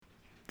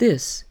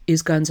This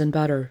is Guns and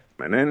Butter.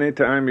 And any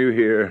time you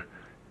hear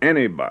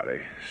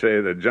anybody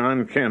say that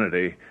John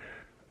Kennedy,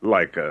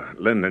 like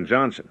Lyndon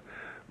Johnson,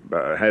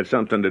 had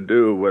something to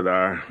do with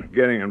our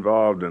getting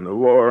involved in the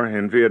war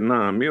in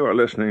Vietnam, you are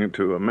listening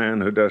to a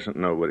man who doesn't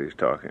know what he's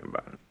talking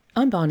about.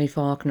 I'm Bonnie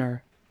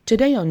Faulkner.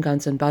 Today on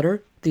Guns and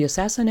Butter, the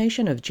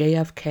assassination of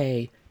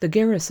JFK, the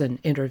Garrison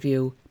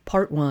interview,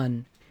 Part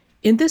 1.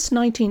 In this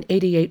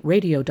 1988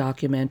 radio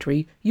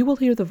documentary, you will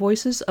hear the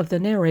voices of the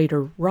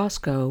narrator,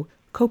 Roscoe,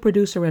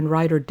 co-producer and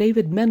writer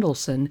David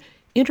Mendelsohn,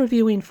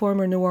 interviewing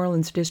former New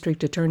Orleans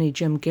District Attorney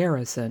Jim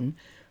Garrison,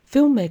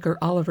 filmmaker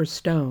Oliver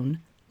Stone,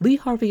 Lee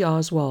Harvey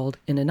Oswald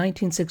in a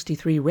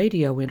 1963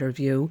 radio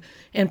interview,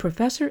 and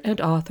professor and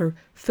author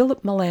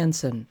Philip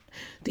Melanson.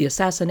 The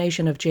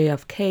Assassination of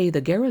JFK, the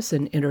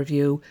Garrison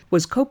interview,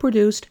 was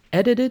co-produced,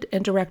 edited,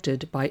 and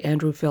directed by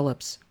Andrew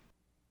Phillips.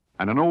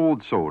 And an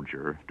old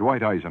soldier,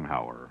 Dwight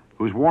Eisenhower,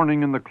 whose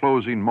warning in the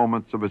closing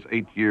moments of his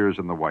 8 years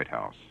in the White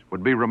House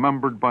would be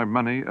remembered by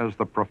many as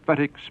the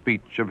prophetic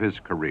speech of his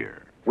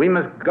career. We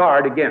must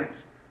guard against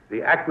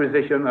the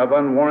acquisition of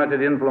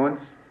unwarranted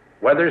influence,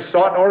 whether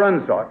sought or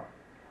unsought,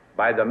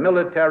 by the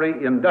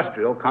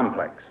military-industrial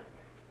complex.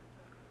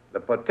 The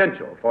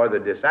potential for the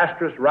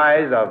disastrous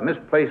rise of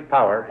misplaced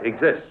power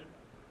exists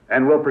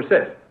and will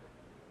persist.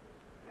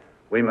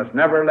 We must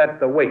never let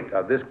the weight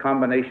of this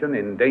combination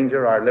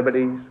endanger our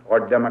liberties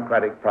or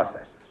democratic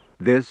processes.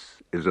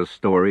 This is a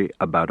story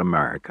about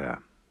America.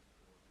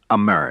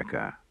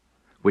 America,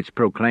 which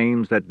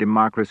proclaims that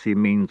democracy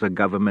means a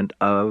government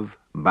of,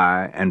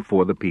 by, and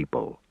for the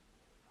people.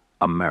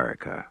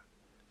 America,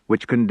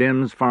 which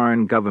condemns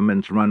foreign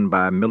governments run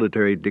by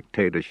military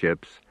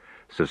dictatorships,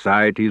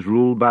 societies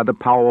ruled by the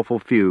powerful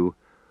few,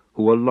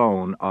 who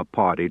alone are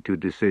party to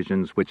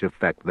decisions which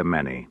affect the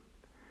many,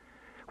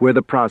 where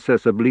the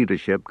process of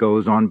leadership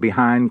goes on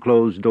behind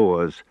closed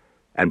doors,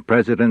 and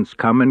presidents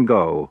come and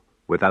go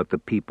without the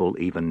people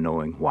even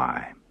knowing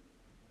why.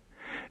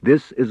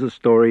 This is a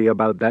story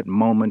about that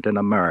moment in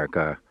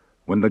America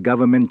when the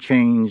government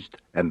changed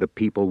and the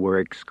people were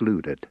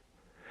excluded,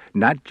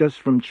 not just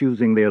from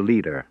choosing their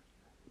leader,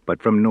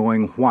 but from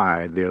knowing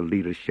why their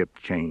leadership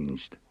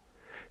changed.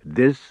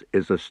 This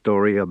is a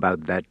story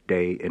about that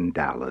day in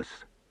Dallas,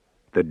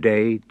 the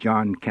day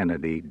John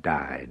Kennedy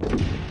died.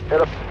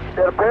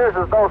 It appears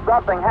as though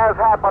something has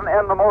happened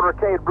in the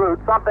motorcade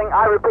route. Something,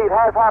 I repeat,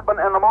 has happened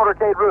in the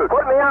motorcade route.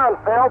 Put me on,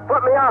 Phil.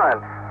 Put me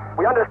on.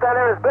 We understand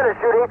there has been a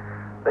shooting.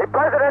 The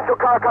presidential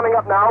car coming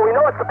up now. We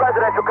know it's the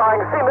presidential car.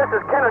 You can see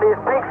Mrs.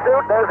 Kennedy's pink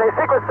suit. There's a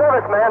Secret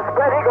Service man,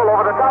 spread eagle,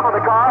 over the top of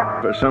the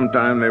car. For some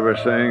time they were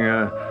saying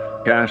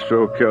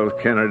Castro killed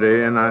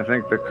Kennedy, and I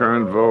think the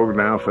current vogue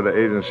now for the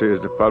agency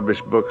is to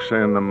publish books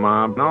saying the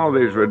mob, and all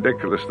these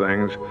ridiculous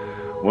things,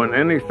 when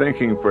any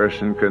thinking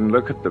person can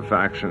look at the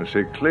facts and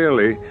see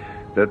clearly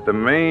that the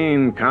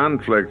main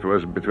conflict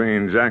was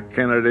between Jack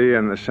Kennedy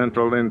and the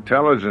Central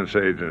Intelligence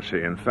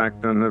Agency. In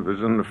fact, it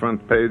was on the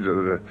front page of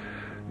the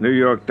New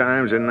York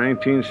Times in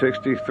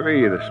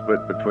 1963, the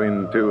split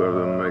between the two of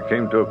them. It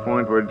came to a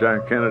point where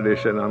Jack Kennedy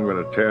said, I'm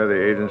going to tear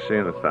the agency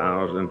into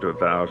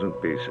 1,000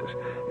 pieces.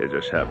 It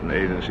just happened the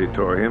agency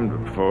tore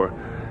him before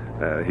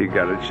he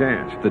got a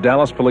chance. The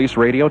Dallas Police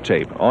radio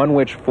tape, on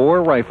which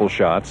 4 rifle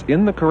shots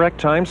in the correct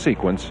time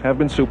sequence have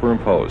been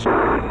superimposed.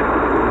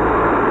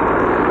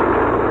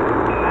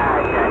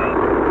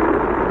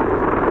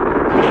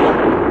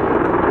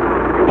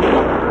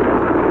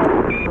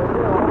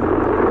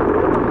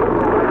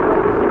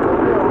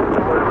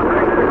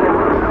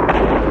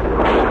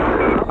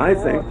 I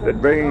think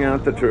that bringing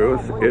out the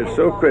truth is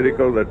so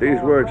critical that these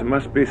words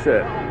must be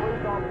said.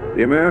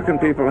 The American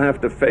people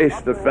have to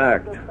face the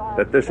fact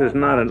that this is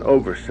not an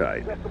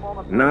oversight,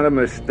 not a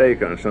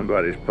mistake on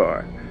somebody's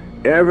part.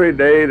 Every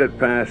day that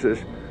passes,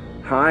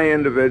 high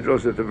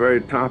individuals at the very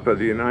top of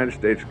the United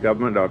States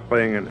government are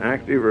playing an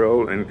active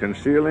role in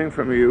concealing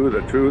from you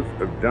the truth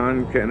of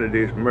John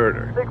Kennedy's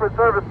murder. Secret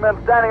Service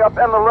men standing up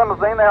in the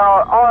limousine. They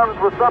are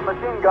armed with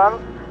submachine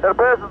guns. It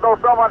appears as though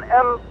someone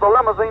in the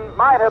limousine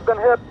might have been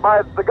hit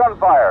by the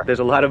gunfire. There's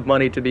a lot of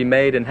money to be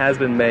made and has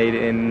been made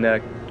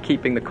in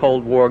keeping the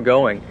Cold War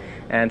going.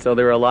 And so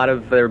there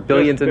are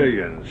billions.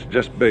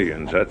 Just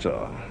billions, that's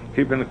all.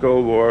 Keeping the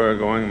Cold War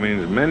going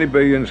means many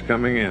billions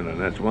coming in, and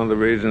that's one of the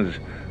reasons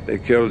they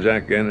killed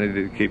Jack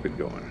Kennedy, to keep it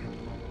going.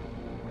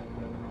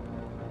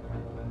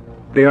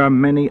 There are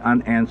many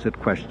unanswered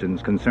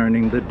questions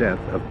concerning the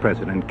death of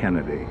President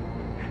Kennedy,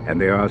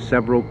 and there are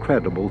several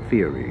credible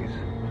theories.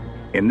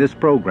 In this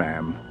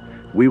program,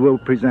 we will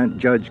present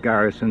Judge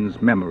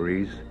Garrison's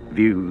memories,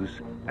 views,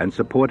 and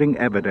supporting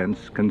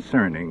evidence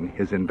concerning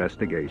his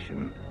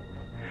investigation.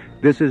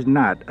 This is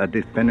not a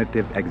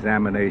definitive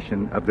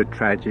examination of the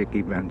tragic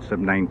events of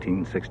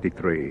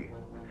 1963,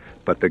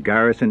 but the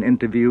Garrison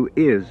interview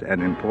is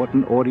an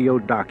important audio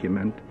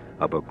document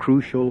of a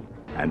crucial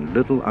and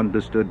little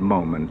understood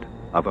moment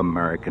of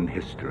American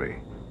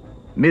history.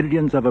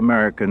 Millions of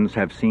Americans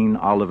have seen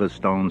Oliver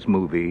Stone's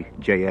movie,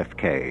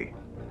 JFK,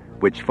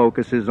 which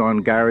focuses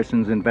on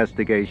Garrison's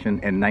investigation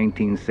in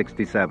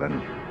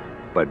 1967,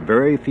 but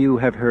very few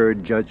have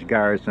heard Judge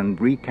Garrison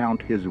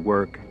recount his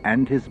work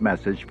and his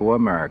message for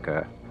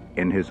America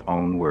in his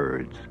own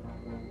words.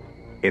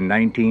 In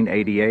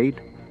 1988,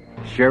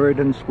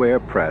 Sheridan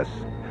Square Press,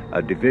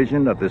 a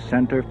division of the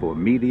Center for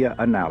Media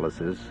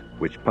Analysis,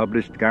 which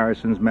published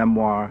Garrison's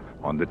memoir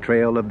On the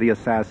Trail of the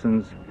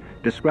Assassins,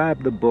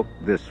 described the book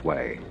this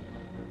way.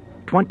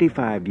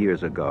 25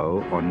 years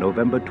ago, on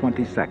November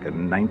 22,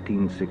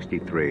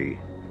 1963,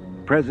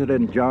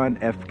 President John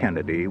F.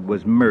 Kennedy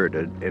was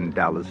murdered in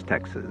Dallas,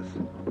 Texas.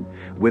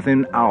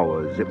 Within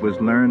hours, it was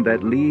learned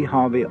that Lee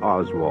Harvey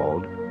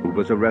Oswald, who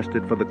was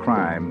arrested for the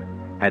crime,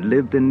 had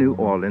lived in New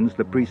Orleans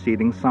the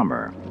preceding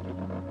summer.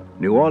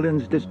 New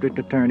Orleans District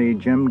Attorney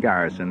Jim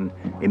Garrison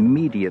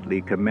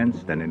immediately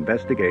commenced an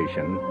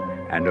investigation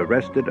and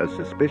arrested a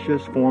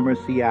suspicious former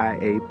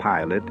CIA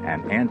pilot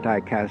and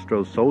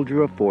anti-Castro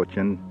soldier of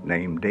fortune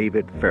named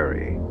David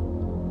Ferry.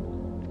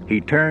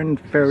 He turned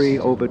Ferry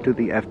over to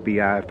the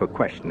FBI for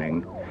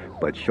questioning,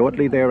 but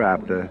shortly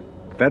thereafter,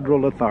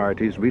 federal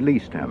authorities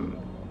released him.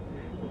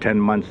 10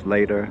 months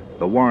later,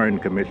 the Warren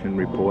Commission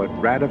report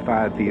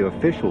ratified the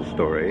official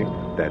story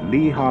that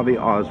Lee Harvey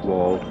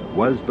Oswald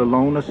was the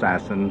lone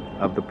assassin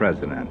of the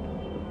president.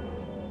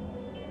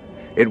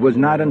 It was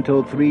not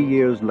until 3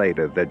 years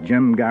later that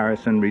Jim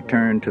Garrison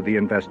returned to the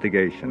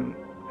investigation,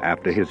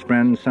 after his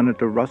friend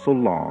Senator Russell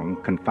Long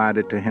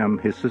confided to him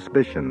his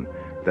suspicion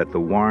that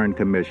the Warren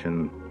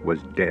Commission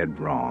was dead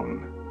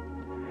wrong.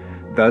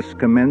 Thus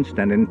commenced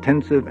an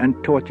intensive and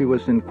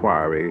tortuous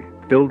inquiry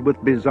filled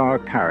with bizarre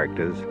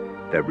characters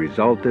that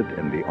resulted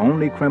in the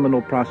only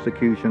criminal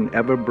prosecution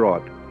ever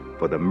brought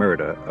for the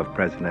murder of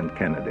President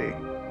Kennedy.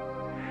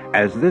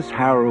 As this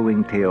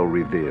harrowing tale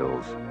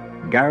reveals,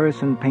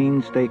 Garrison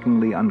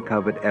painstakingly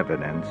uncovered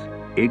evidence,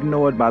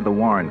 ignored by the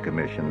Warren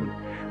Commission,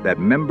 that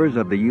members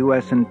of the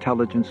U.S.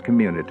 intelligence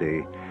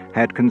community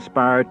had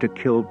conspired to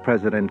kill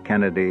President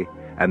Kennedy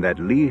and that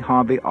Lee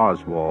Harvey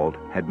Oswald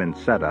had been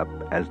set up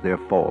as their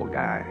fall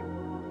guy.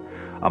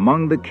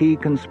 Among the key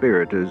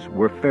conspirators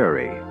were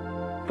Ferry,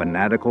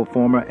 fanatical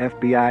former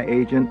FBI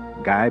agent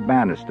Guy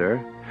Bannister,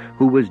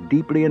 who was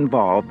deeply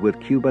involved with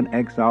Cuban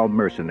exiled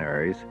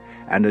mercenaries,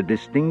 and a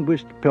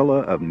distinguished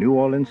pillar of New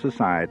Orleans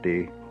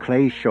society,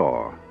 Clay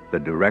Shaw, the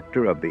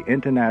director of the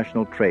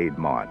International Trade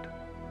Mart.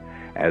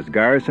 As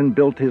Garrison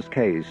built his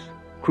case,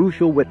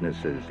 crucial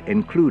witnesses,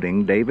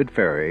 including David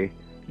Ferry,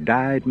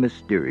 died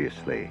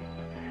mysteriously.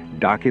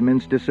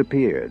 Documents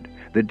disappeared.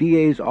 The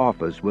DA's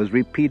office was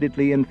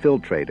repeatedly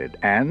infiltrated,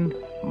 and,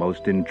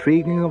 most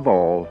intriguing of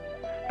all,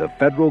 the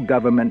federal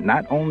government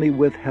not only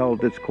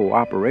withheld its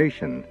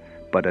cooperation,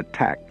 but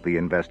attacked the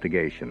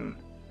investigation.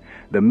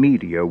 The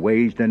media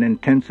waged an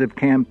intensive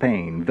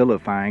campaign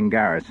vilifying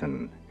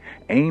Garrison,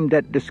 aimed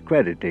at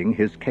discrediting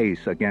his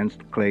case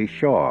against Clay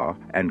Shaw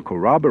and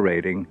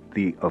corroborating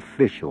the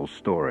official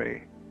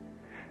story.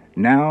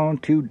 Now,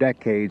 2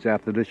 decades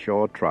after the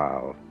Shaw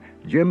trial,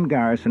 Jim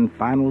Garrison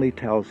finally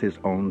tells his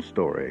own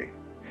story.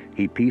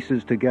 He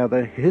pieces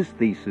together his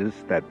thesis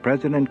that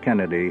President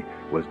Kennedy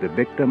was the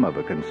victim of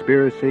a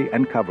conspiracy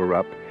and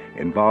cover-up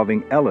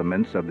involving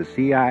elements of the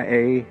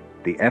CIA,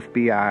 the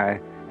FBI,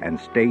 and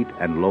state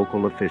and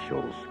local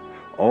officials,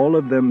 all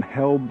of them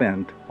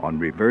hell-bent on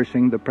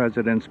reversing the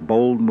president's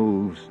bold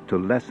moves to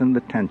lessen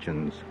the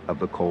tensions of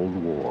the Cold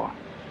War.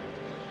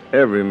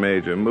 Every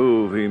major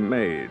move he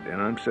made,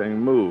 and I'm saying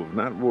move,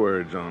 not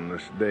words on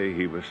this day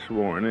he was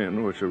sworn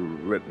in, which were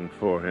written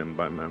for him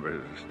by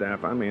members of the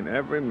staff. I mean,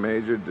 every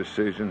major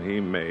decision he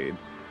made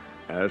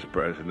as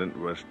president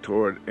was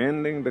toward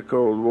ending the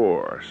Cold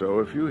War. So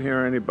if you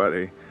hear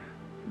anybody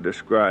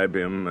describe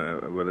him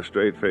with a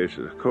straight face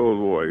as Cold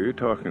War, you're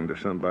talking to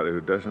somebody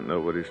who doesn't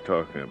know what he's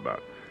talking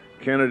about.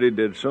 Kennedy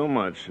did so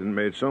much and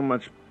made so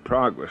much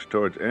progress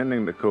towards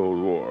ending the Cold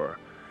War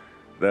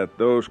that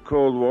those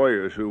Cold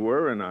Warriors who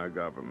were in our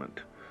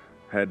government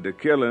had to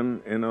kill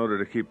him in order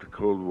to keep the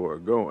Cold War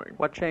going.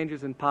 What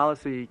changes in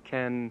policy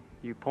can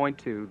you point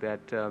to that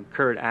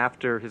occurred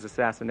after his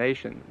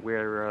assassination,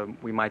 where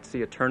we might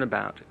see a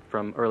turnabout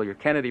from earlier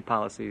Kennedy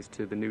policies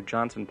to the new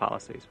Johnson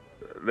policies?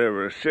 There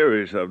were a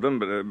series of them,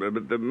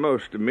 but the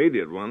most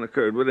immediate one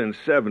occurred within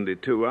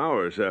 72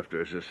 hours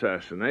after his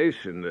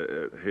assassination.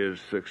 His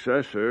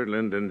successor,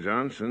 Lyndon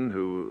Johnson,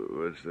 who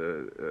was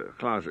a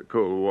closet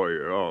Cold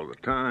Warrior all the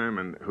time,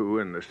 and who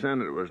in the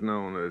Senate was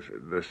known as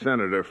the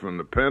senator from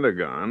the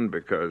Pentagon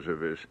because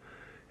of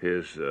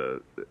his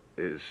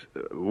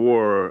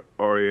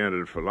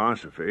war-oriented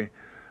philosophy,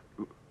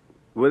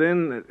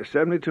 within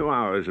 72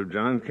 hours of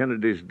John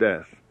Kennedy's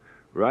death,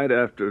 right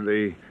after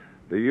the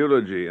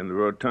eulogy in the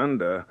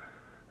rotunda,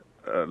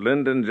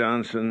 Lyndon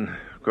Johnson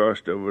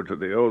crossed over to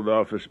the old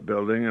office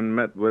building and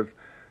met with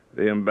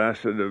the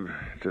ambassador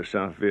to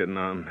South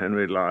Vietnam,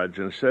 Henry Lodge,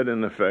 and said,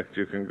 in effect,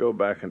 you can go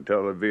back and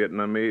tell the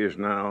Vietnamese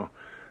now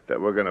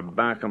that we're going to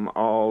back them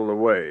all the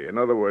way. In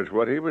other words,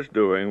 what he was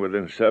doing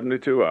within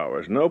 72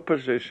 hours, no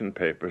position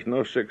papers,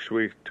 no 6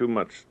 weeks, too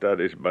much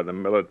studies by the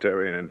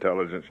military and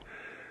intelligence.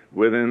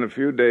 Within a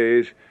few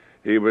days,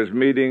 he was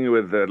meeting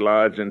with the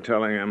Lodge and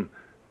telling him,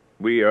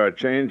 We are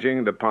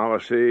changing the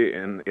policy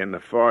in the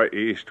Far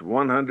East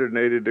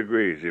 180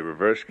 degrees. He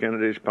reversed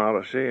Kennedy's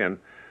policy, and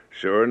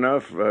sure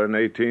enough, in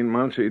 18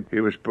 months, he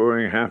was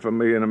pouring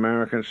 500,000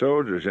 American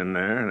soldiers in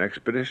there, an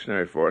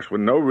expeditionary force,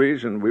 with no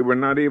reason. We were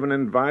not even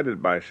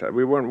invited by South.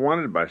 We weren't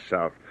wanted by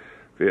South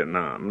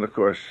Vietnam. And, of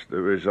course, the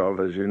result,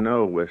 as you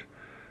know, was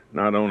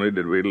not only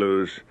did we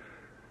lose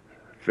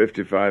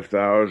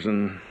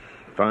 55,000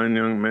 fine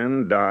young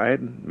men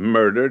died,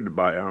 murdered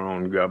by our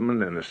own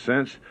government, in a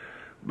sense,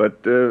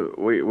 but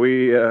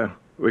we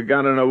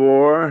got in a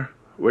war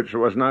which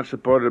was not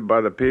supported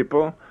by the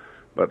people,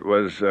 but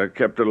was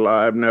kept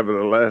alive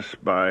nevertheless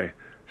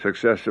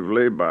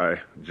successively by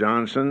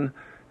Johnson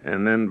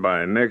and then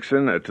by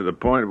Nixon, to the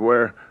point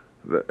where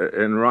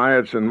in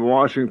riots in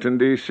Washington,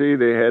 D.C.,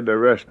 they had to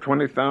arrest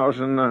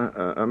 20,000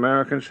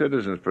 American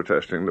citizens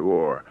protesting the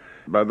war.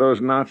 By those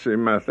Nazi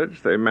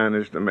methods, they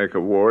managed to make a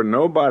war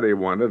nobody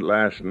wanted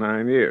last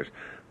 9 years.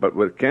 But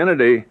with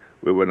Kennedy,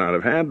 we would not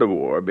have had the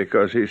war,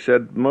 because he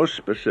said most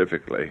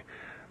specifically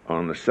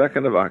on the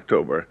 2nd of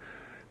October,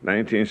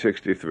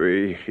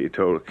 1963, he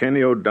told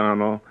Kenny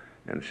O'Donnell,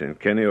 and it's in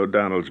Kenny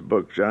O'Donnell's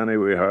book, Johnny,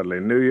 We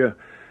Hardly Knew You,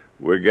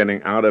 we're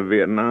getting out of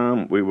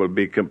Vietnam. We will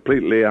be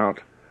completely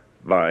out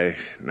by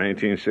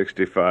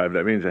 1965.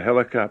 That means the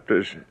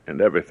helicopters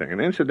and everything.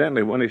 And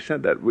incidentally, when he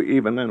said that,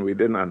 even then we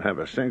did not have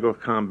a single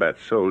combat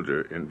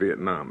soldier in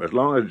Vietnam. As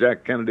long as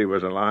Jack Kennedy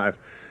was alive,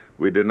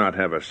 we did not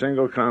have a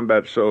single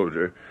combat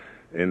soldier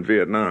in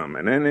Vietnam.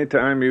 And any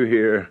time you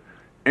hear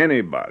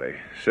anybody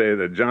say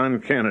that John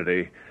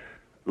Kennedy,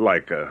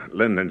 like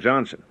Lyndon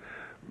Johnson,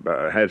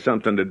 had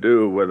something to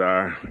do with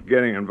our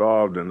getting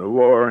involved in the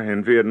war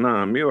in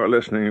Vietnam, you are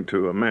listening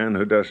to a man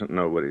who doesn't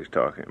know what he's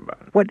talking about.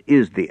 What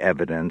is the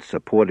evidence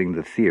supporting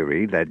the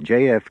theory that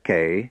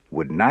JFK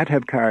would not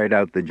have carried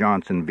out the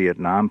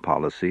Johnson-Vietnam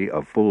policy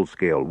of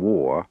full-scale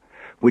war,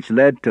 which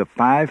led to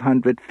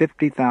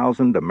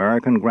 550,000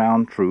 American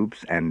ground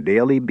troops and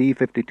daily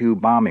B-52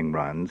 bombing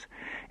runs,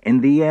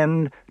 in the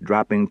end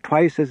dropping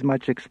twice as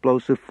much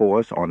explosive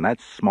force on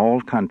that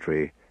small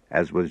country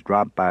as was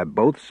dropped by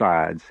both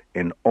sides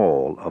in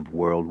all of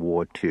World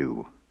War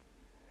II?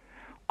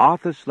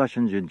 Arthur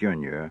Schlesinger,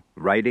 Jr.,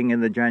 writing in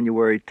the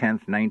January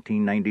 10,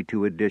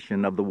 1992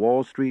 edition of the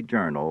Wall Street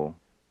Journal,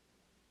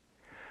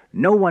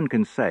 "No one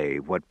can say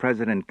what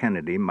President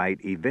Kennedy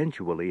might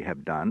eventually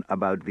have done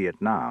about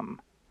Vietnam,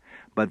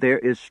 but there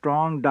is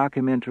strong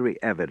documentary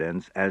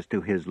evidence as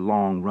to his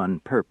long-run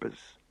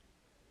purpose.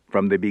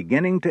 From the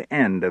beginning to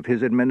end of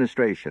his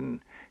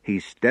administration, he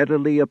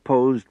steadily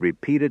opposed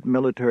repeated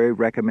military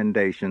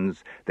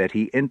recommendations that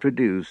he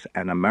introduce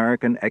an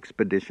American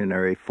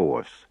expeditionary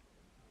force.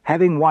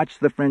 Having watched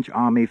the French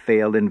army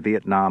fail in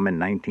Vietnam in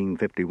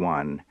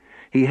 1951,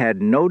 he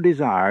had no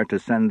desire to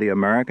send the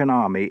American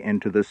army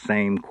into the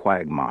same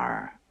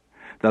quagmire.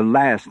 The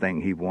last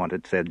thing he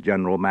wanted, said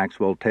General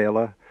Maxwell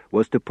Taylor,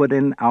 was to put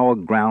in our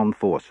ground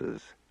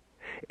forces.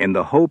 In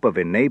the hope of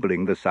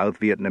enabling the South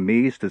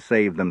Vietnamese to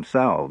save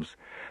themselves,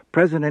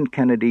 President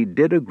Kennedy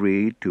did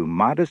agree to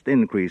modest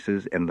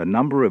increases in the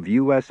number of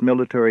U.S.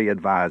 military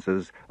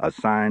advisors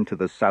assigned to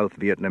the South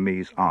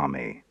Vietnamese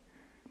Army.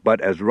 But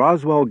as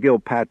Roswell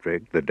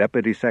Gilpatrick, the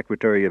Deputy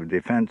Secretary of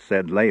Defense,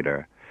 said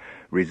later,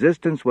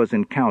 resistance was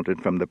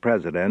encountered from the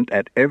President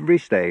at every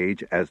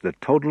stage as the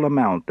total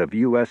amount of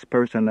U.S.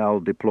 personnel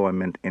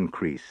deployment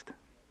increased.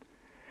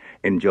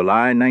 In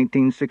July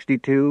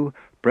 1962,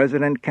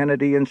 President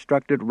Kennedy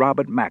instructed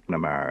Robert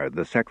McNamara,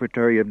 the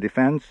Secretary of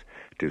Defense,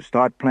 to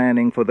start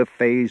planning for the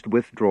phased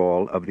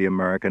withdrawal of the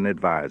American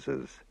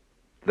advisors.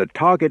 The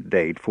target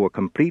date for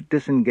complete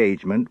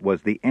disengagement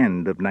was the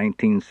end of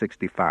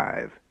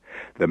 1965.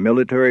 The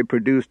military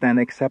produced an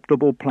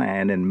acceptable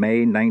plan in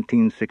May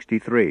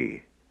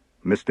 1963.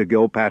 Mr.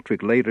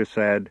 Gilpatrick later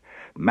said,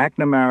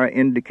 McNamara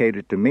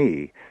indicated to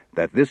me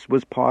that this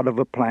was part of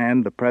a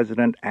plan the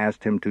President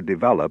asked him to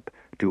develop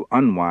to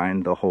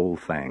unwind the whole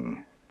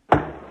thing.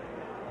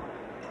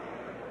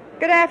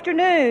 Good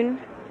afternoon,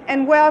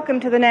 and welcome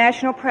to the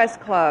National Press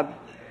Club.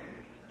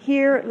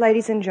 Here,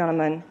 ladies and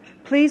gentlemen,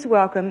 please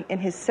welcome, in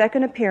his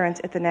second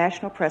appearance at the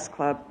National Press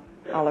Club,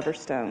 Oliver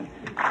Stone.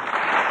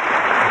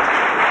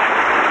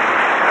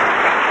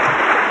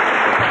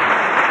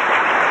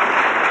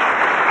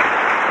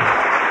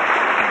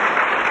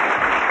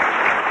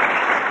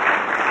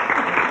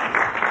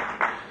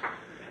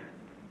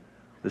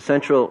 The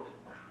central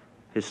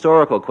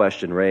historical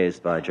question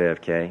raised by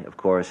JFK, of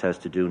course, has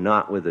to do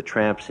not with the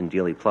tramps in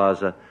Dealey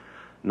Plaza,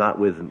 not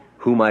with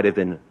who might have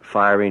been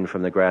firing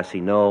from the grassy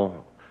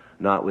knoll,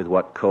 not with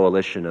what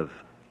coalition of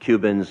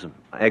Cubans,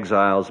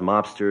 exiles,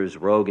 mobsters,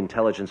 rogue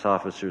intelligence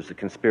officers the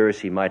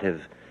conspiracy might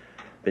have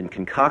been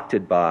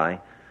concocted by,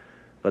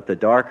 but the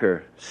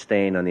darker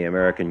stain on the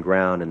American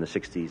ground in the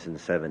 60s and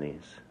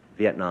 70s,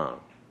 Vietnam.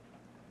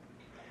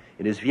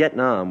 It is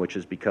Vietnam which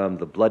has become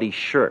the bloody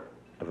shirt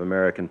of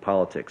American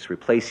politics,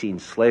 replacing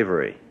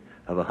slavery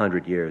of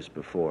 100 years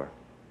before.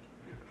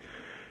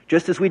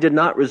 Just as we did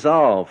not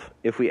resolve,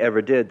 if we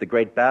ever did, the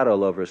great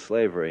battle over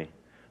slavery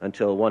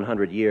until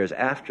 100 years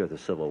after the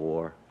Civil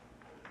War,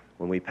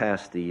 when we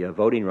passed the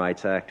Voting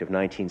Rights Act of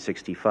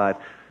 1965,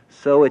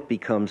 so it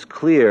becomes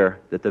clear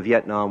that the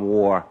Vietnam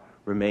War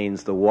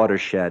remains the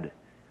watershed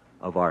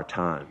of our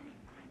time.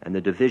 And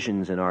the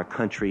divisions in our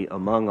country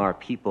among our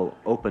people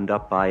opened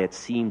up by it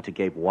seem to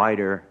get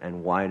wider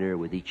and wider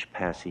with each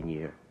passing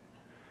year.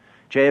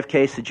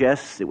 JFK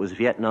suggests it was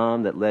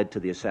Vietnam that led to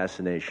the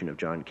assassination of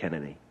John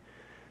Kennedy,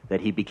 that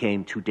he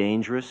became too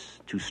dangerous,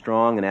 too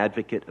strong an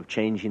advocate of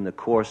changing the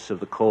course of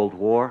the Cold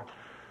War,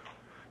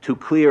 too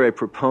clear a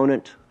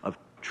proponent of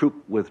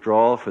troop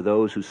withdrawal for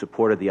those who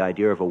supported the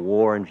idea of a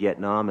war in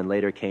Vietnam and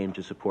later came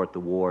to support the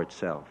war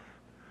itself.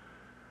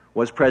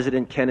 Was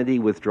President Kennedy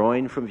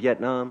withdrawing from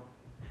Vietnam?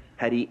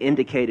 Had he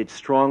indicated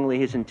strongly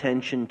his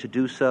intention to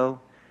do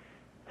so?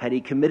 Had he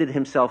committed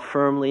himself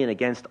firmly and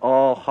against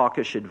all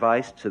hawkish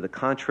advice to the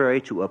contrary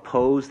to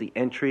oppose the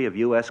entry of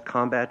U.S.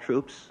 combat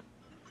troops?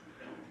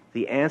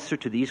 The answer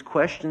to these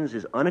questions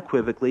is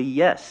unequivocally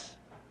yes,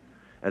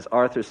 as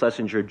Arthur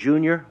Schlesinger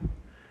Jr.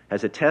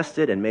 has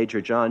attested, and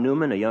Major John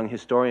Newman, a young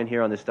historian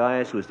here on this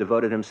dais who has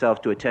devoted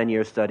himself to a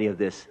 10-year study of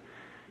this,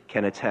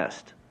 can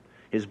attest.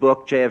 His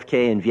book,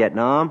 JFK in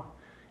Vietnam,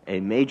 a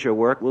major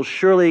work, will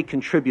surely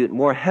contribute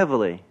more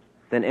heavily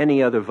than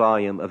any other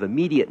volume of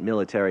immediate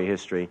military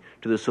history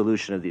to the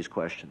solution of these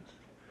questions.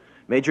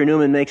 Major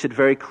Newman makes it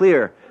very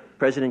clear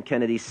President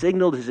Kennedy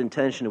signaled his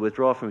intention to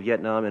withdraw from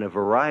Vietnam in a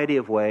variety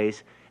of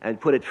ways and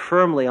put it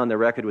firmly on the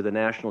record with the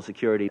National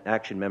Security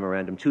Action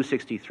Memorandum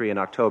 263 in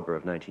October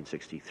of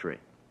 1963.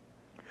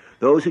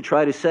 Those who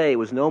try to say it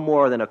was no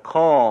more than a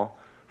call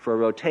for a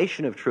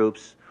rotation of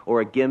troops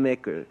or a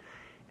gimmick,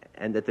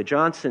 and that the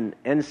Johnson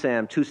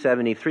NSAM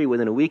 273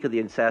 within a week of the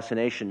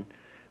assassination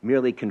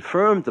merely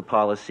confirmed the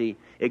policy,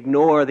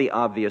 ignore the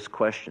obvious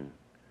question.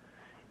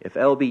 If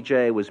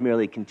LBJ was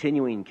merely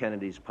continuing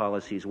Kennedy's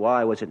policies,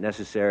 why was it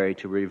necessary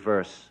to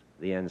reverse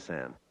the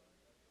NSAM?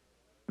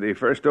 The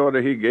first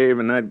order he gave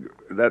in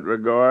that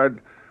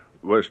regard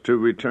was to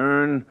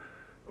return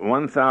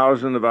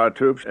 1,000 of our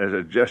troops as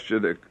a gesture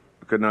that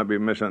could not be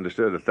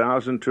misunderstood,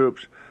 1,000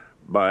 troops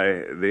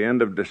by the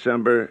end of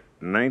December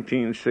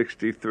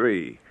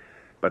 1963.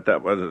 But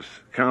that was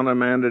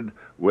countermanded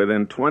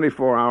within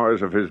 24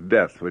 hours of his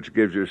death, which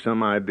gives you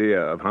some idea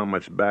of how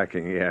much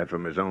backing he had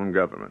from his own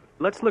government.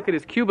 Let's look at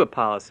his Cuba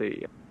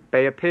policy.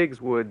 Bay of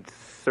Pigs would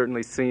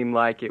certainly seem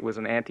like it was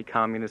an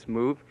anti-communist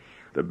move.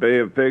 The Bay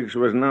of Pigs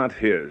was not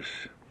his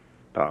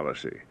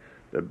policy.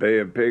 The Bay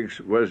of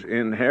Pigs was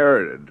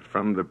inherited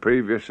from the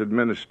previous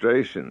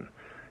administration.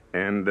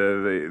 And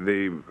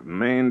the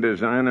main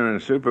designer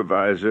and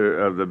supervisor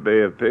of the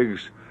Bay of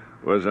Pigs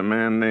was a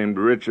man named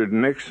Richard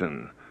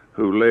Nixon,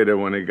 who later,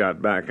 when he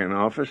got back in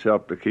office,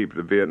 helped to keep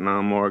the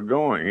Vietnam War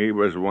going. He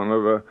was one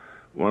of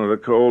the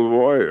Cold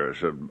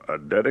Warriors, a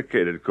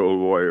dedicated Cold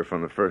Warrior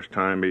from the first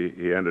time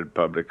he entered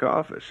public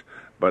office.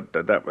 But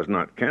that was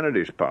not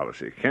Kennedy's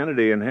policy.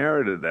 Kennedy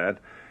inherited that,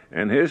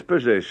 and his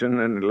position,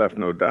 and he left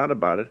no doubt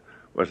about it,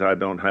 was I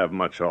don't have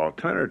much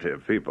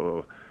alternative.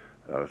 People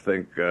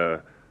think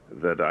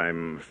that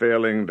I'm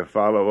failing to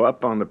follow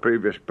up on the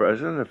previous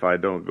president if I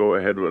don't go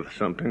ahead with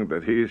something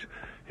that he's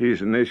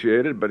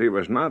initiated, but he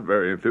was not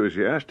very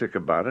enthusiastic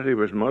about it. He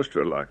was most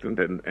reluctant,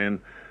 and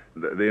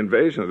the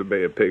invasion of the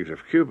Bay of Pigs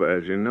of Cuba,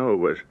 as you know,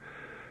 was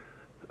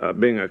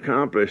being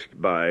accomplished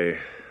by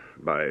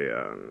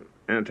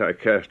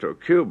anti-Castro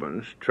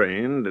Cubans,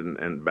 trained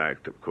and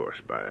backed, of course,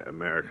 by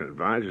American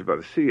advisors, by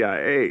the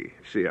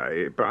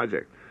CIA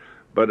project.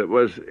 But it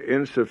was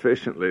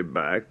insufficiently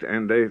backed,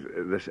 and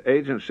this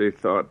agency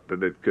thought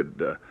that it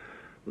could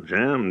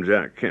jam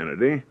Jack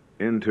Kennedy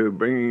into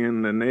bringing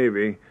in the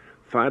Navy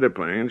fighter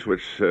planes,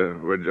 which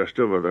were just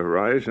over the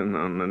horizon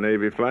on the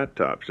Navy flat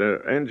tops.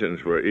 Their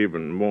engines were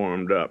even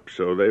warmed up,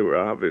 so they were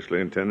obviously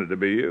intended to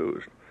be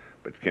used.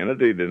 But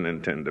Kennedy didn't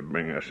intend to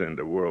bring us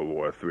into World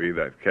War III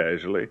that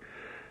casually.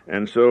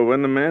 And so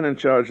when the man in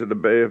charge of the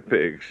Bay of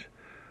Pigs,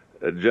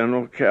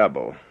 General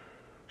Cabell,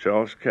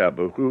 Charles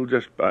Cabell, who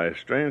just by a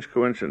strange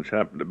coincidence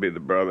happened to be the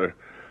brother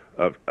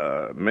of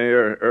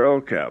Mayor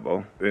Earl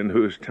Cabell, in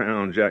whose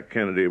town Jack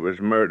Kennedy was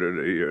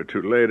murdered a year or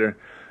two later,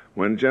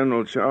 when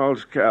General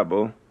Charles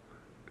Cabell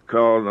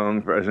called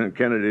on President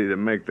Kennedy to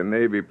make the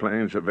Navy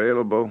planes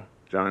available,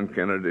 John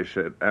Kennedy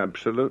said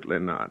absolutely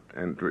not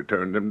and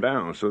returned him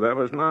down. So that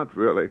was not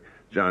really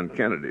John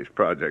Kennedy's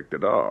project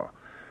at all.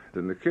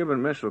 In the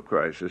Cuban Missile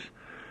Crisis,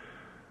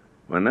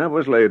 when that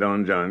was laid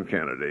on John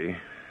Kennedy,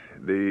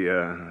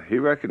 he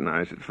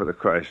recognized it for the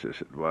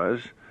crisis it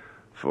was,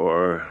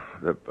 for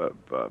the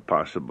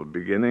possible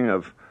beginning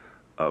of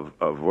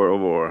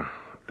World War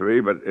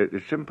III, but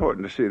it's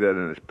important to see that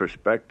in its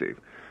perspective.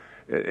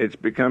 It's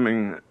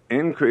becoming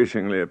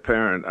increasingly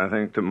apparent, I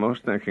think, to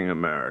most thinking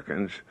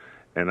Americans,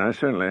 and I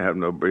certainly have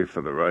no brief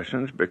for the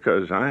Russians,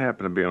 because I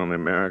happen to be on the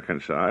American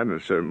side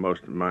and served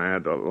most of my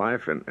adult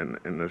life in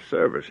the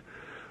service.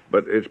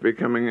 But it's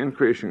becoming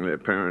increasingly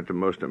apparent to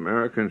most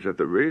Americans that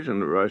the reason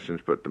the Russians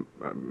put the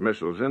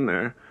missiles in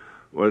there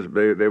was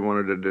they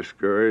wanted to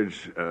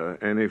discourage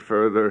any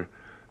further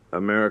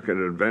American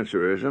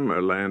adventurism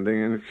or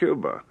landing in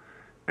Cuba.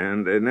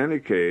 And in any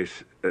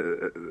case,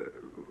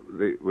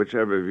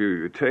 whichever view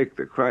you take,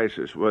 the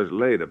crisis was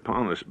laid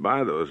upon us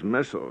by those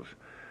missiles.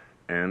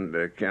 And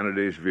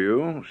Kennedy's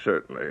view,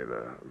 certainly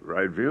the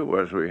right view,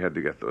 was we had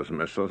to get those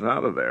missiles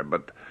out of there.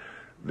 But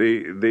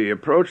the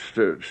approach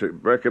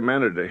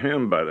recommended to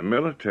him by the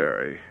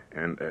military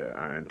and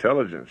our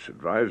intelligence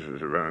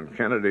advisors around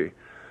Kennedy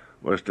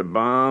was to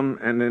bomb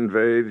and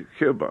invade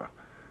Cuba.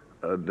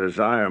 A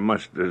desire,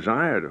 much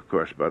desired, of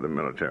course, by the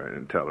military and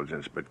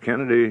intelligence. But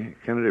Kennedy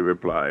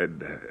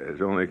replied,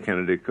 as only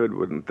Kennedy could,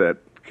 wouldn't that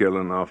kill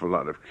an awful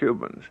lot of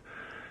Cubans?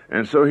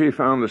 And so he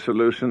found the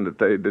solution that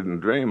they didn't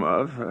dream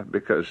of,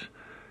 because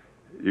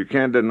you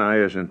can't deny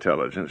his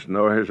intelligence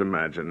nor his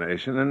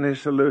imagination, and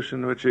his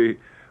solution, which he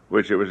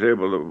was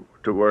able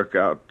to work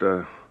out,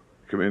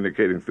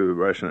 communicating through the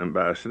Russian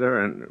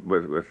ambassador and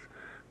with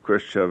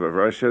Khrushchev of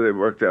Russia, they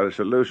worked out a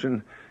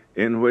solution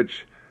in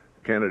which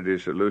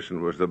Kennedy's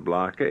solution was the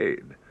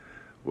blockade.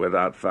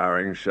 Without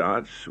firing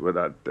shots,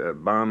 without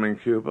bombing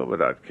Cuba,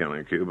 without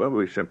killing Cuba,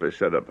 we simply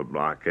set up a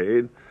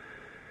blockade.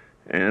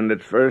 And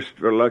at first,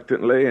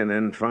 reluctantly, and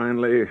then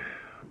finally,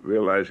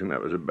 realizing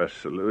that was the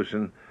best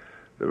solution,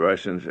 the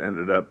Russians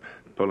ended up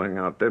pulling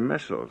out their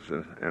missiles,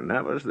 and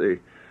that was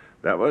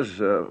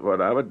what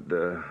I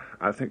would,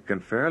 I think, can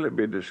fairly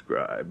be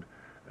described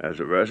as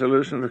a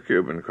resolution of the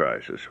Cuban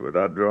crisis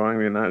without drawing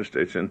the United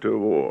States into a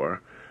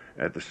war.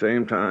 At the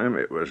same time,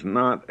 it was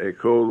not a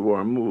Cold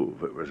War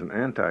move; it was an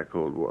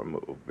anti-Cold War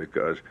move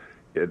because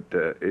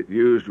it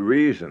used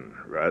reason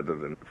rather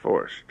than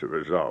force to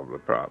resolve the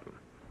problem.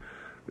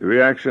 The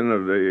reaction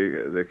of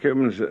the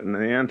Cubans and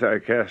the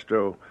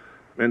anti-Castro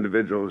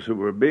individuals who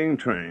were being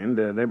trained,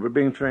 they were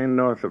being trained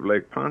north of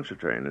Lake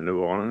Pontchartrain in New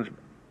Orleans.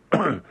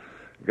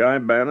 Guy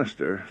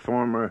Bannister,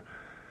 former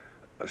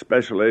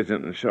special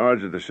agent in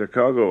charge of the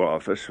Chicago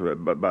office,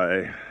 but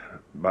by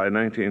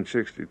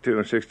 1962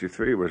 and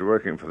 63 was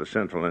working for the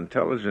Central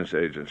Intelligence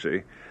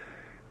Agency,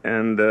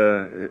 and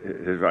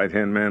his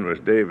right-hand man was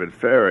David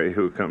Ferry,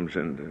 who comes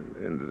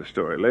into the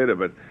story later,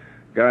 but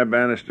Guy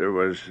Bannister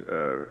was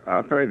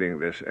operating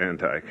this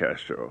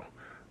anti-Castro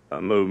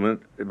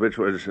movement, which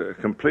was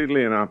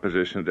completely in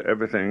opposition to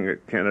everything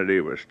that Kennedy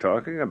was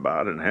talking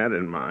about and had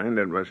in mind,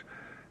 and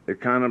it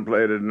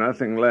contemplated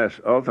nothing less,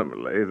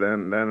 ultimately,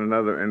 than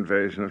another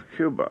invasion of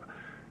Cuba.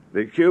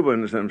 The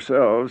Cubans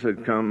themselves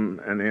had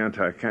come, and the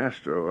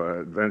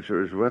anti-Castro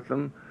adventurers with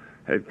them,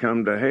 had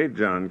come to hate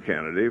John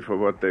Kennedy for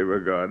what they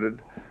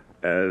regarded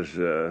as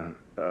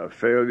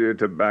failure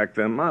to back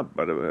them up.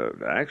 But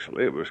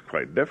actually, it was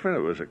quite different.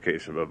 It was a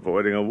case of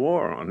avoiding a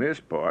war on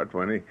his part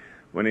when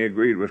he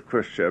agreed with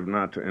Khrushchev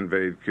not to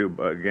invade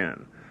Cuba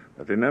again.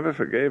 But they never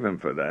forgave him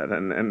for that,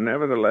 and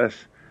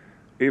nevertheless,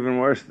 even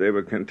worse, they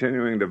were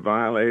continuing to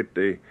violate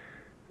the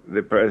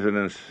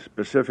president's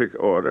specific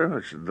order,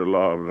 which is the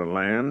law of the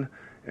land,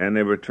 and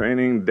they were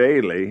training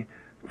daily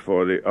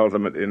for the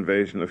ultimate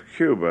invasion of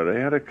Cuba. They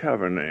had a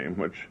cover name,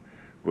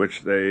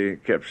 which they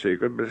kept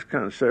secret, but it's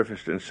kind of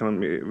surfaced in some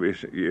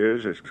recent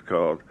years. It's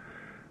called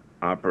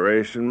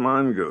Operation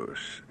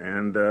Mongoose,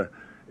 and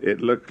it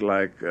looked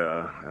like,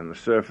 on the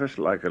surface,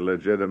 like a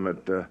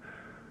legitimate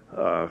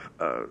a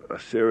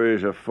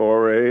series of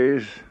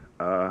forays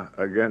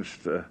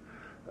against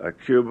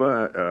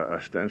Cuba,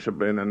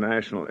 ostensibly in the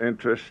national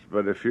interest.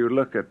 But if you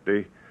look at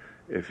the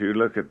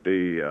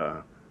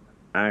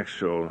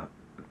actual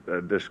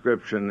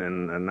description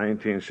in a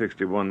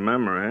 1961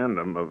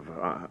 memorandum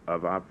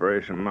of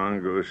Operation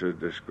Mongoose, is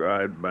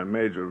described by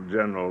Major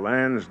General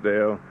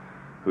Lansdale,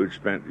 who'd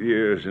spent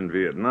years in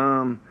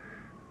Vietnam,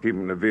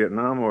 keeping the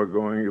Vietnam War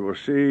going. You will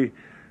see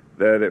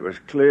that it was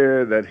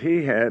clear that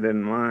he had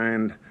in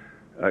mind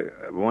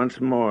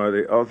once more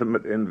the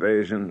ultimate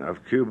invasion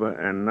of Cuba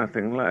and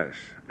nothing less.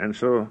 And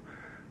so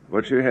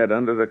what you had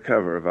under the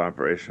cover of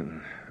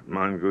Operation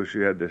Mongoose,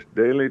 you had this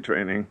daily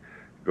training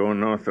going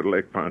north of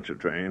Lake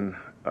Pontchartrain.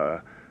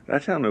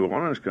 That's how New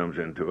Orleans comes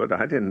into it.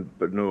 I didn't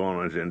put New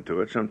Orleans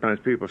into it. Sometimes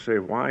people say,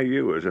 why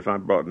you, as if I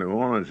brought New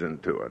Orleans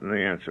into it. And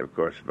the answer, of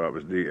course, if I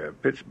was DA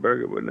of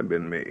Pittsburgh, it wouldn't have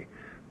been me.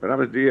 But I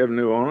was DA of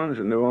New Orleans,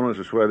 and New Orleans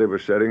was where they were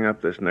setting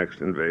up this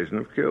next invasion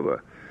of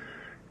Cuba.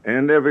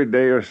 And every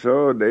day or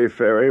so, Dave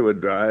Ferry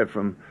would drive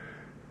from,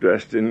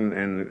 dressed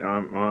in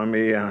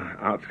Army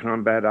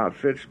combat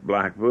outfits,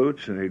 black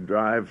boots, and he'd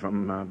drive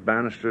from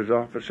Bannister's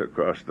office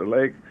across the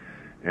lake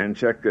and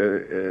check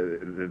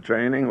the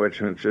training, which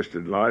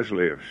consisted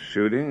largely of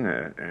shooting,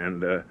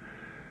 and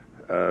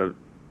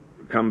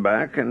come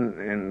back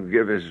and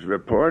give his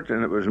report,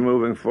 and it was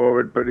moving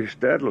forward pretty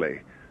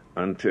steadily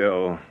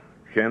until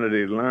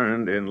Kennedy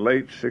learned in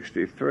late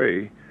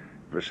 63,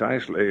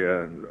 precisely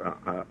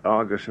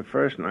August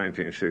 1st,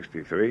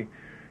 1963,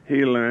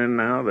 he learned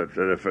now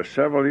that for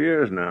several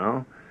years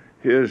now,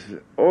 his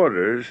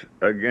orders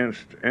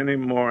against any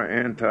more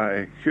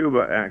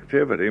anti-Cuba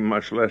activity,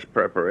 much less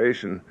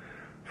preparation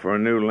for a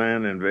new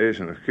land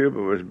invasion of Cuba,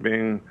 was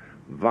being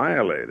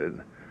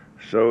violated.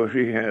 So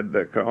he had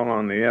to call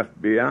on the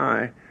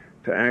FBI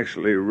to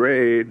actually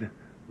raid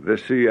the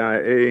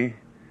CIA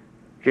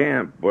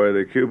camp where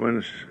the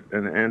Cubans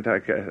and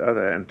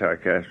other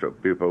anti-Castro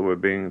people were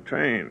being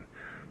trained.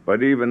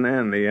 But even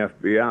then, the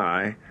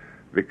FBI,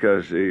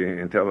 because the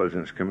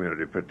intelligence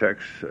community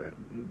protects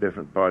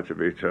different parts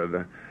of each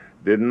other,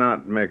 did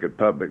not make it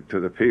public to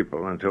the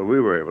people until we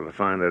were able to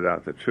find it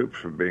out. The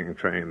troops were being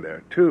trained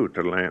there, too,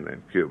 to land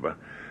in Cuba.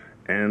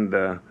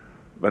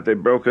 But they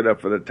broke it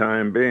up for the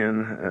time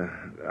being.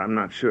 I'm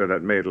not sure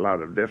that made a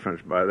lot of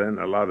difference by then.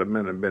 A lot of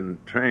men had been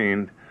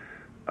trained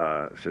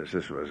since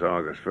this was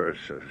August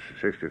 1st,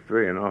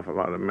 63. An awful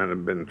lot of men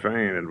had been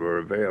trained and were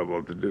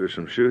available to do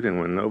some shooting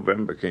when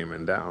November came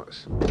in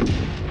Dallas.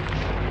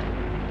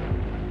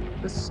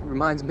 This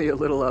reminds me a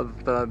little of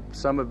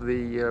some of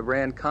the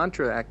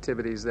Iran-Contra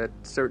activities that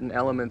certain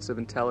elements of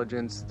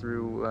intelligence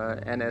through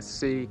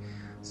NSC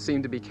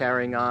seem to be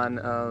carrying on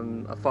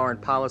a foreign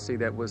policy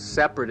that was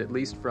separate, at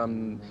least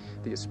from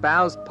the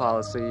espoused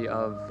policy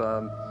of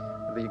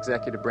the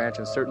executive branch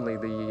and certainly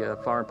the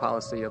foreign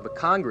policy of the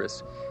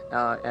Congress.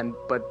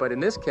 But in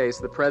this case,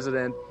 the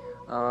president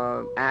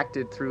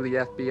acted through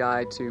the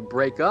FBI to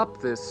break up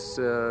this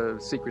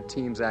secret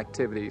team's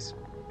activities.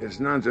 It's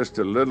not just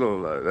a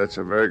little. That's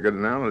a very good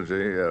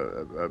analogy,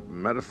 a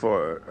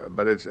metaphor.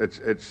 But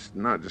it's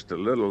not just a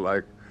little.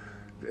 Like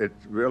it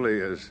really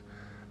is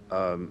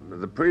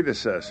the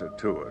predecessor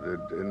to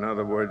it. In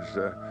other words,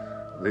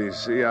 the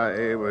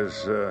CIA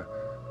was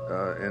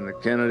in the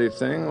Kennedy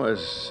thing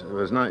was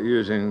not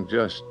using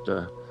just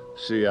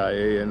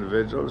CIA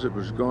individuals. It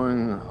was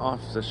going off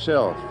the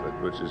shelf,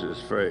 which is his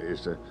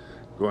phrase,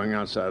 going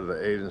outside of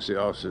the agency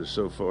offices,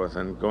 so forth,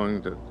 and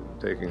going to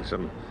taking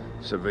some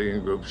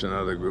civilian groups and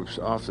other groups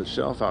off the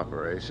shelf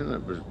operation.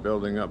 It was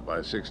building up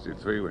by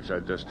 63, which I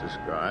just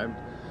described,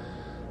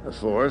 a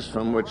force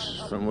from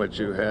which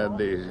you had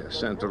the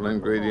central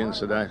ingredients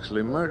that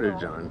actually murdered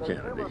John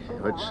Kennedy,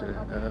 which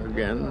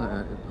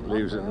again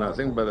leaves it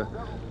nothing but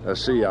a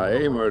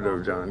CIA murder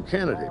of John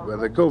Kennedy, but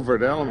the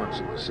covert elements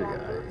of the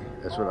CIA.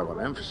 That's what I want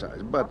to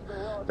emphasize. But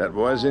that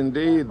was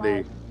indeed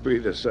the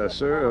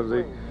predecessor of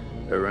the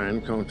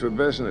Iran-Contra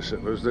business.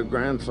 It was the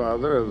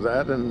grandfather of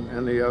that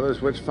and the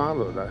others which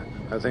followed.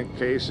 I think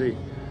Casey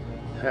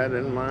had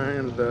in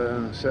mind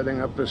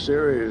setting up a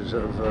series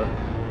of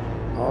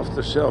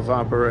off-the-shelf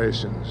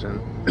operations,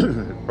 and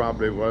it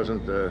probably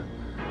wasn't the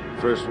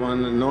first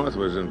one the North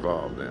was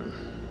involved in.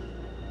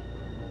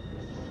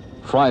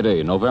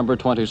 Friday, November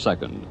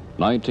 22nd,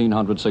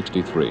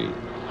 1963.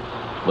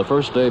 The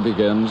first day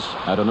begins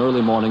at an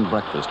early morning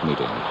breakfast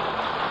meeting.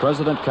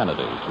 President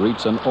Kennedy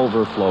greets an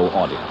overflow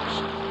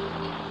audience.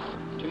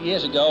 2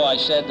 years ago, I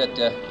said that,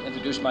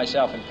 introduced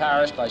myself in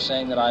Paris by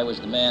saying that I was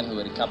the man who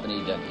had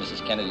accompanied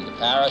Mrs. Kennedy to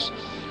Paris.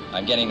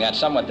 I'm getting that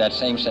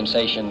same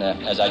sensation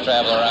as I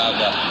travel around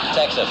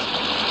Texas.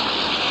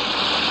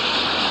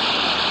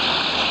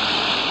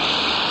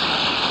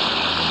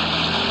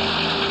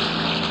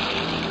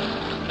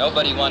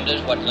 Nobody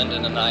wonders what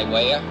Lyndon and I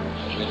wear.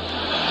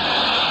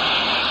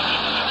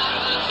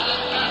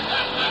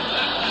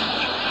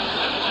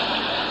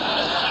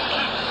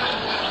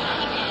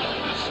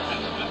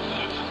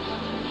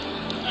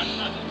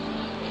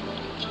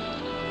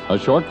 A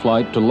short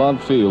flight to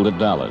Love Field at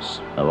Dallas.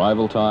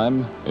 Arrival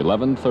time,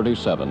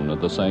 11:37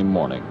 the same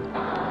morning.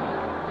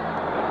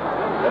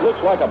 It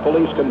looks like a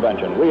police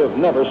convention. We have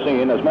never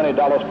seen as many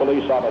Dallas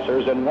police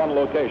officers in one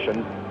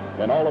location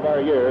in all of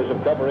our years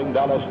of covering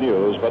Dallas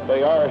news, but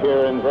they are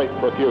here in great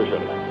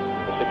profusion.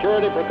 The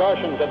security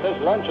precautions at this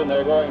luncheon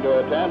they're going to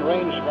attend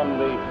range from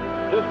the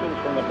distance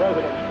from the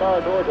president's car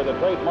door to the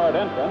Great Mart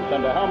entrance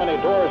and to how many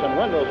doors and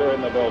windows are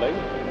in the building,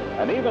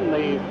 and even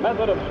the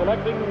method of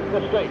selecting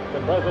the steak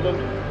the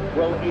president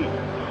will eat.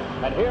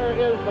 And here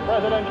is the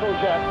presidential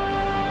jet,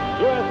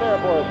 U.S. Air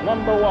Force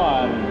number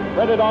 1,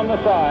 printed on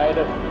the side,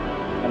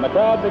 and the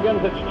crowd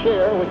begins its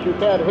cheer, which you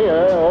can't hear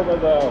over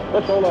the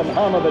whistle and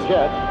hum of the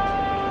jet,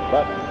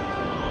 but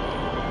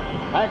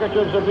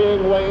handkerchiefs are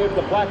being waved,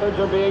 the placards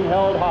are being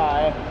held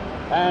high,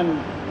 and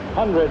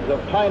hundreds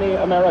of tiny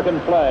American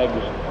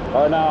flags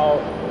are now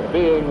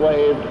being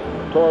waved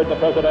toward the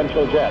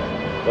presidential jet.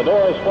 The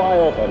doors fly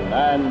open,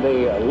 and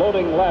the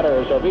loading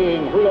ladders are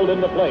being wheeled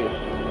into place.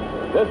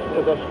 This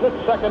is a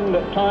split-second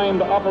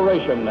timed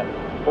operation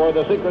for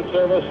the Secret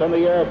Service and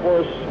the Air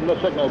Force and the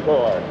Signal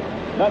Corps.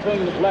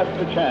 Nothing's left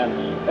to chance.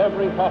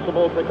 Every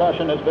possible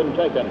precaution has been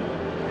taken.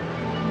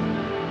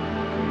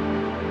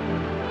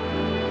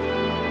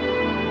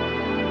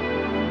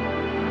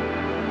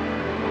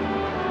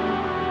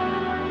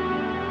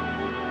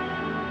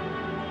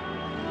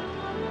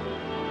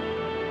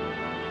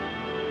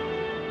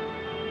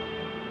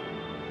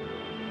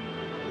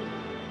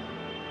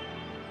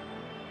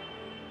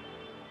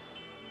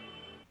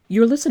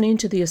 You're listening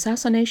to the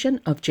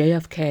Assassination of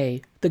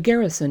JFK, the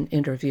Garrison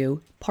interview,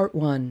 Part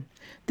 1.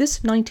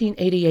 This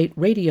 1988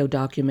 radio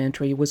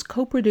documentary was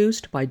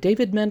co-produced by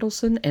David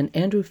Mendelsohn and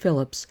Andrew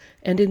Phillips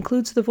and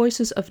includes the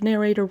voices of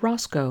narrator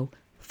Roscoe,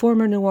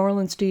 former New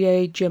Orleans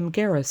DA Jim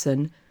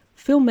Garrison,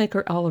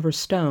 filmmaker Oliver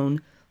Stone,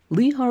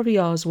 Lee Harvey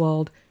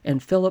Oswald,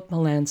 and Philip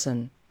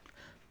Melanson.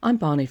 I'm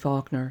Bonnie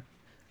Faulkner.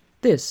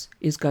 This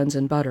is Guns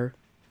and Butter.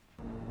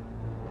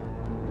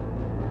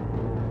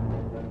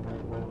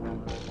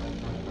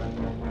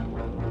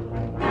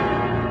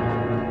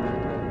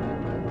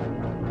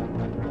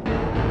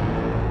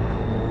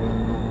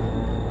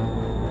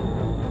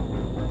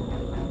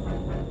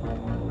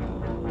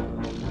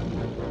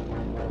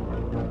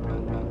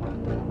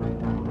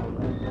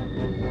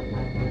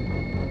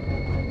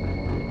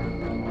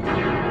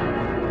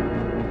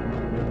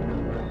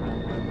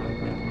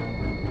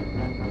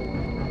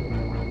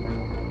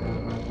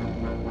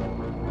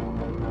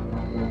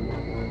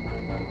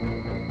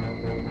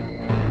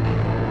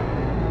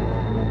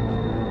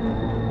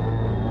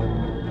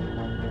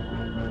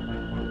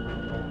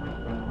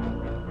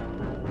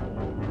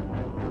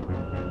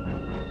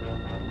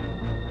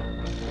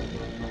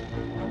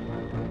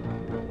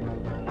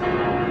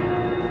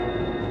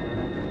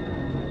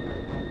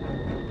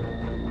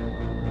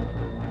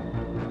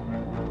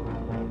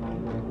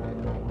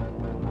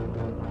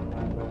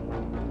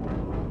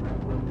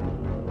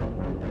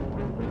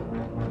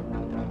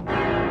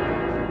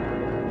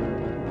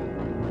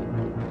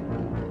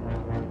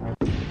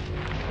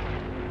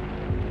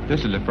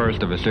 This is the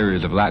first of a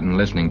series of Latin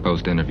listening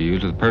post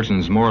interviews with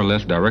persons more or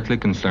less directly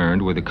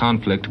concerned with the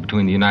conflict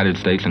between the United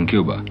States and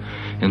Cuba.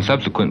 In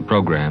subsequent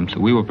programs,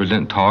 we will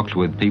present talks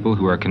with people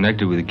who are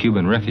connected with the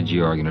Cuban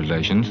refugee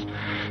organizations,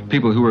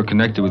 people who are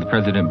connected with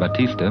President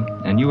Batista,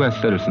 and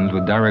U.S. citizens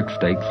with direct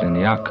stakes in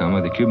the outcome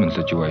of the Cuban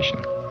situation.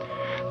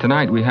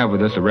 Tonight we have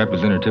with us a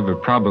representative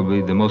of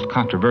probably the most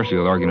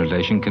controversial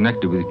organization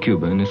connected with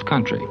Cuba in this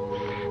country.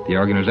 The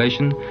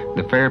organization,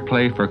 the Fair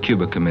Play for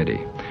Cuba Committee.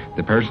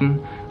 The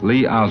person,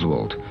 Lee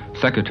Oswald,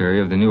 Secretary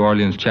of the New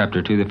Orleans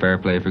Chapter to the Fair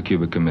Play for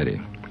Cuba Committee.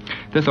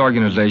 This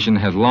organization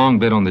has long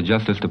been on the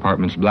Justice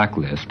Department's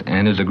blacklist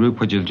and is a group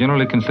which is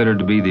generally considered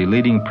to be the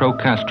leading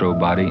pro-Castro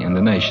body in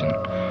the nation.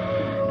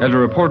 As a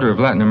reporter of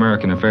Latin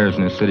American affairs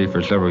in this city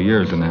for several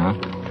years now,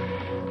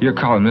 your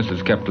columnist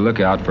has kept a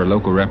lookout for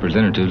local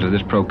representatives of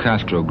this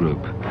pro-Castro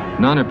group.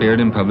 None appeared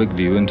in public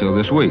view until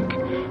this week,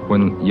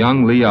 when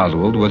young Lee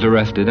Oswald was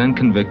arrested and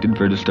convicted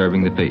for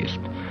disturbing the peace.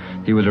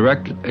 He was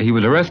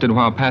arrested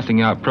while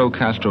passing out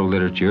pro-Castro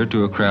literature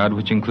to a crowd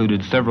which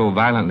included several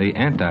violently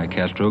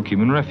anti-Castro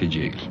Cuban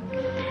refugees.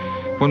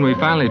 When we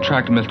finally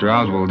tracked Mr.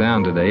 Oswald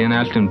down today and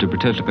asked him to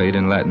participate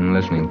in Latin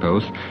listening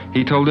posts,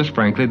 he told us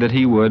frankly that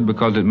he would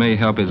because it may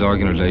help his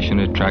organization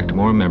attract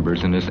more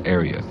members in this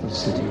area.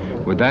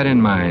 With that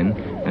in mind,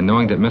 and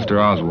knowing that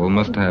Mr. Oswald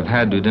must have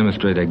had to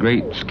demonstrate a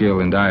great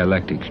skill in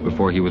dialectics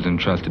before he was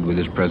entrusted with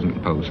his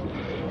present post,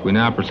 we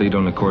now proceed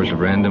on a course of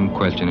random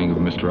questioning of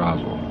Mr.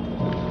 Oswald.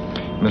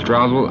 Mr.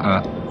 Oswald,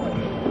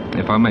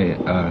 if I may,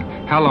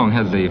 how long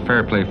has the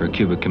Fair Play for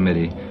Cuba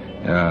Committee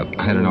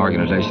had an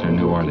organization in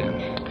New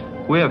Orleans?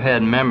 We have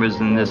had members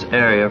in this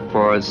area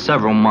for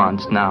several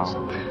months now.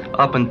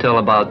 Up until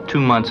about 2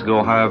 months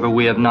ago, however,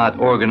 we have not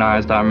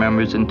organized our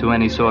members into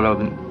any sort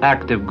of an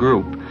active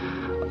group.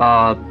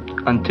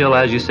 Until,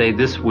 as you say,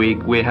 this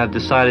week, we have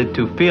decided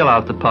to feel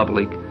out the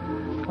public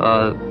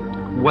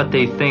what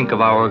they think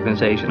of our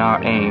organization,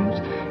 our aims.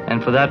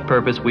 And for that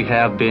purpose, we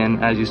have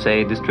been, as you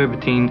say,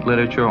 distributing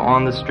literature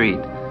on the street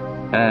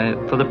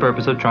for the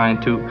purpose of trying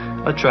to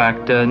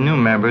attract new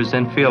members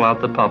and feel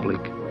out the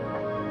public.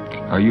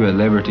 Are you at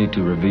liberty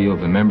to reveal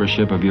the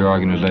membership of your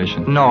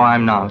organization? No,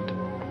 I'm not.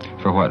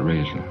 For what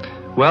reason?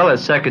 Well,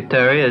 as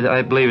secretary,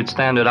 I believe it's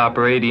standard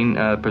operating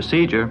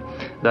procedure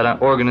that an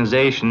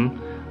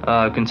organization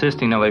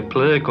consisting of a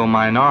political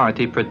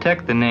minority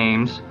protect the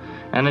names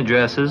and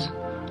addresses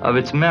of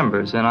its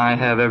members, and I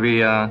have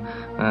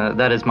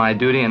that is my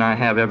duty, and I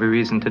have every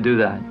reason to do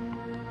that.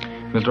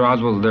 Mr.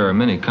 Oswald, there are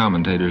many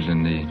commentators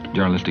in the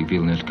journalistic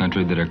field in this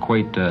country that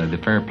equate the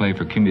Fair Play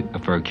for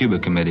Cuba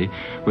Committee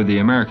with the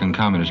American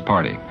Communist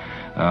Party.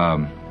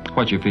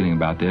 What's your feeling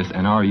about this,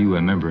 and are you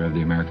a member of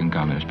the American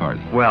Communist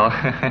Party? Well,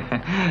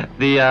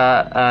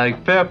 the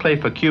Fair Play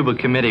for Cuba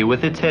Committee,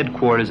 with its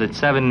headquarters at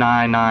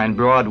 799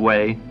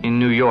 Broadway in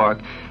New York,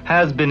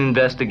 has been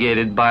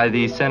investigated by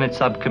the Senate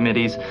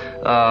subcommittees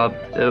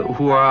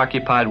who are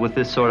occupied with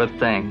this sort of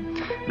thing.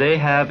 They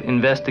have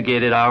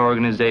investigated our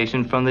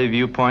organization from the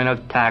viewpoint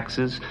of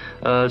taxes,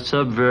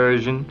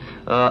 subversion,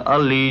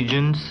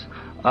 allegiance,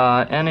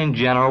 and in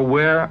general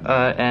where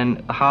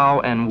and how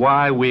and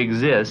why we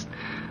exist.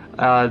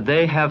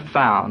 They have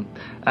found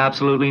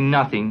absolutely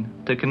nothing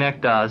to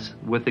connect us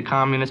with the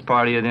Communist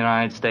Party of the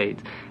United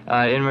States.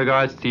 In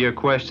regards to your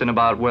question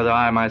about whether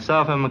I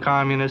myself am a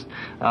communist,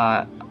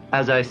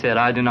 as I said,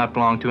 I do not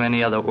belong to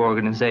any other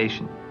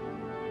organization.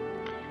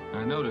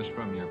 I noticed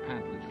from your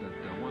pamphlets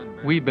that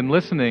one... We've been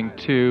listening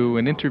to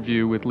an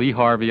interview with Lee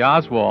Harvey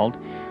Oswald,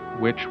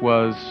 which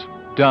was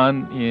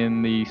done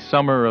in the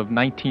summer of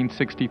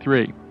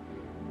 1963.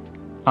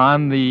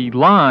 On the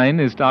line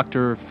is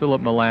Dr.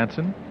 Philip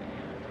Melanson,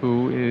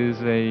 who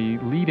is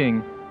a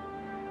leading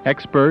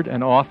expert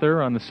and author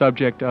on the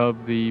subject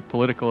of the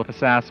political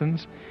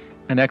assassins,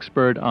 an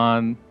expert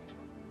on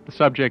the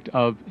subject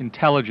of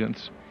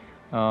intelligence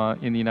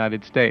in the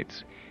United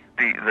States.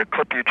 The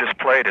clip you just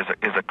played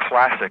is a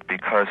classic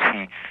because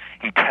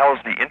he tells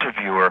the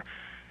interviewer,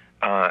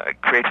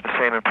 creates the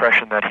same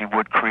impression that he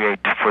would create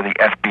for the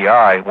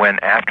FBI when,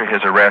 after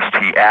his arrest,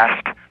 he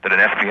asked that an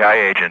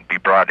FBI agent be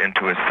brought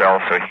into his cell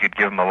so he could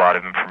give him a lot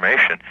of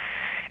information.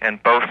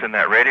 And both in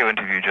that radio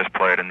interview you just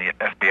played and the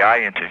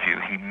FBI interview,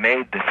 he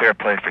made the Fair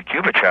Play for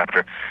Cuba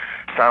chapter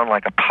sound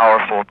like a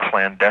powerful,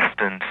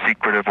 clandestine,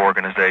 secretive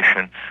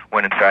organization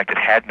when, in fact, it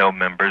had no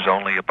members,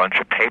 only a bunch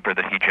of paper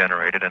that he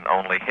generated and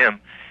only him,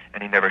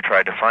 and he never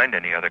tried to find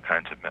any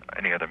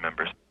other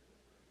members.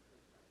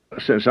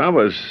 Since I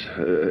was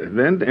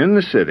then in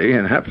the city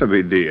and happened to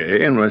be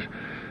DA and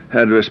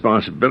had the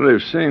responsibility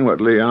of seeing what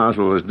Lee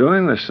Oswald was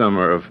doing this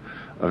summer of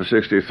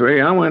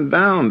 63, I went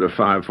down to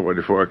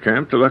 544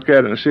 camp to look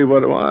at it and see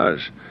what it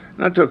was.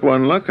 And I took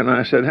one look and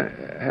I said,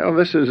 hell,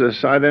 this is a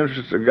side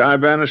entrance to Guy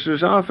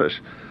Bannister's office.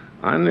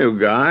 I knew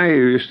Guy. He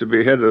used to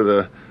be head of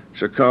the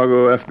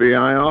Chicago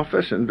FBI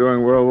office, and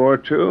during World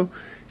War II,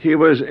 he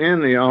was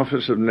in the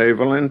Office of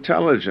Naval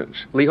Intelligence.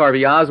 Lee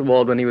Harvey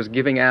Oswald, when he was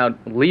giving out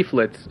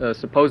leaflets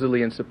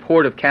supposedly in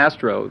support of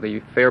Castro, the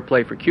Fair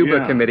Play for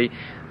Cuba Committee,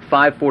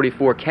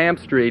 544 Camp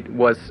Street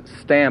was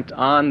stamped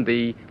on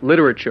the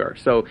literature.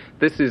 So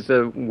this is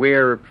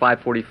where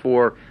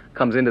 544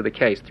 comes into the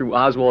case, through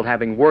Oswald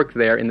having worked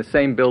there in the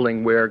same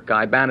building where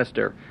Guy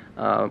Bannister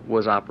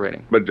was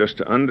operating. But just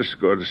to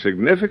underscore the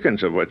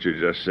significance of what you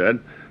just said,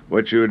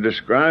 what you're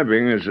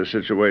describing is a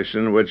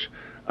situation in which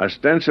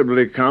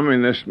ostensibly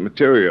communist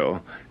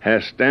material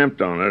has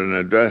stamped on it an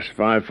address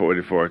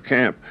 544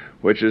 Camp,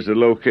 which is the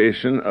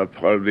location of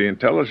part of the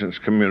intelligence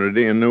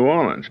community in New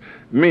Orleans,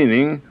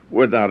 meaning,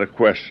 without a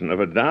question of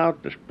a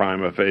doubt, there's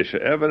prima facie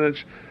evidence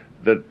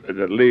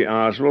that Lee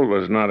Oswald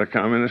was not a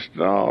communist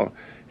at all.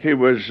 He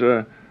was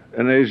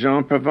an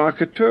agent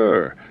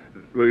provocateur.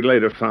 We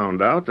later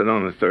found out that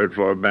on the third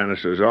floor of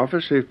Bannister's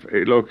office, he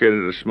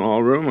located a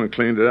small room and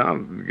cleaned it out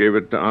and gave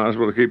it to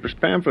Oswald to keep his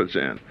pamphlets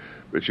in.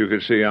 But you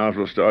could see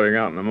Oswald starting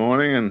out in the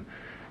morning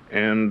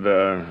and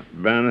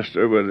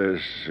Bannister with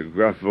his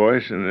gruff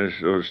voice and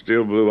those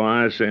steel blue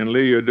eyes saying,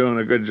 "Lee, you're doing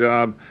a good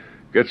job.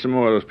 Get some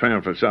more of those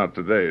pamphlets out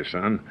today,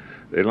 son.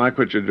 They like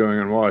what you're doing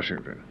in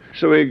Washington."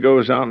 So he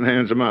goes out and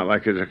hands them out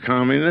like he's a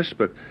communist,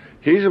 but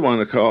he's the one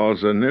that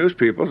calls the news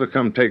people to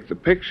come take the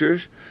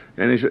pictures,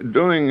 and he's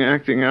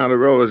acting out a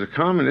role as a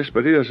communist,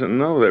 but he doesn't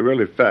know they're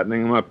really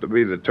fattening him up to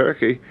be the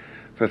turkey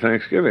for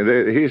Thanksgiving.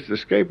 He's the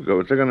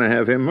scapegoat. They're going to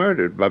have him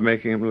murdered by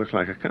making him look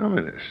like a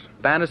communist.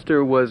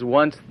 Bannister was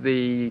once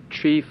the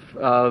chief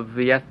of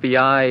the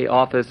FBI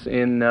office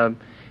in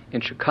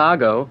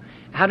Chicago.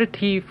 How did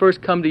he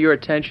first come to your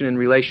attention in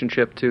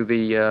relationship to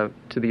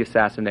the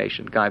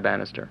assassination, Guy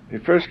Bannister? He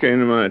first came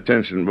to my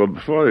attention, well,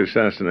 before the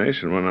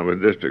assassination, when I was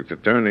district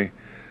attorney.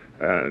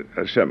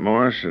 Shep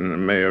Morrison, the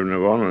mayor of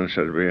New Orleans,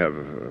 said, "We have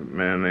a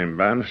man named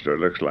Bannister.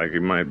 Looks like he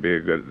might be a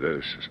good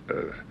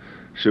assistant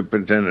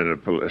superintendent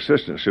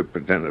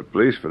of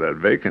police for that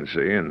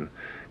vacancy." And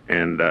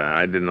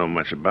I didn't know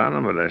much about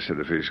him, but I said,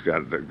 if he's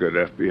got a good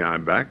FBI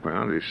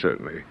background, he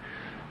certainly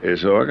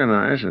is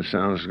organized and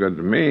sounds good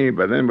to me.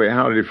 But anyway,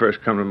 how did he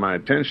first come to my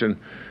attention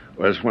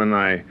was when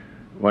I,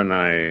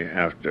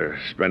 after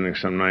spending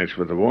some nights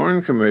with the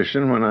Warren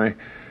Commission, when I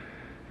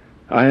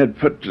had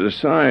put to the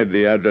side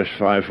the address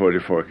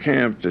 544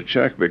 Camp to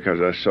check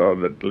because I saw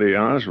that Lee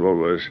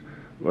Oswald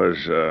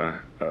was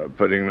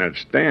putting that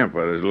stamp,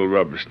 with his little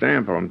rubber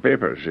stamp on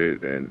papers.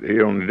 He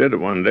only did it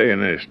one day,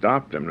 and they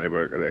stopped him. They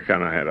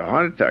kind of had a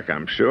heart attack,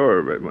 I'm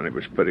sure, but when he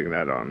was putting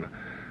that on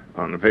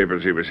the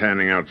papers he was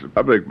handing out to the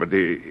public. But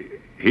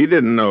he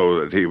didn't know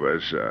that he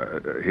was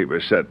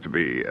set to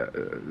be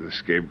the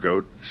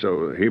scapegoat,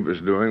 so he was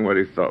doing what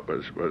he thought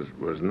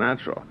was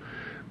natural.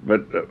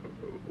 But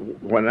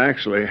what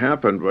actually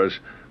happened was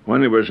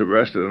when he was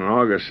arrested on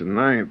August the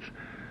 9th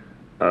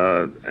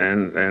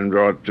and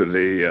brought to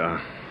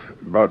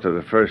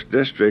the first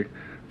district,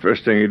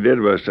 first thing he did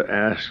was to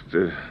ask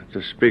to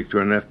speak to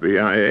an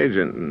FBI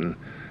agent, and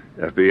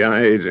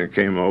FBI agent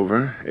came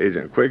over,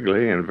 Agent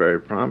Quigley, and very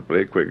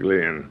promptly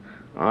Quigley and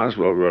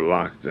Oswald were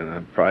locked in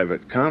a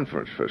private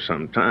conference for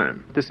some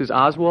time. This is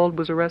Oswald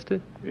was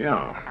arrested?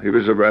 Yeah, he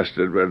was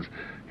arrested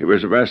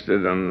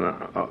on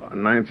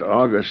 9th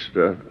August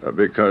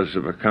because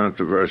of a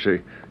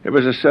controversy. It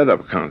was a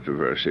set-up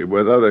controversy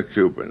with other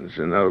Cubans.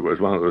 In other words,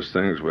 one of those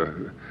things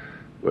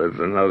with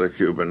another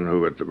Cuban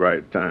who at the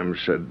right time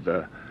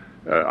said,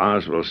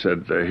 Oswald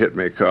said, "Hit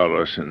me,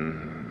 Carlos,"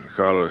 and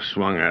Carlos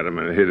swung at him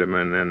and hit him,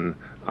 and then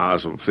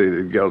Oswald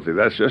pleaded guilty.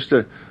 That's just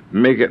to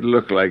make it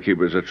look like he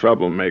was a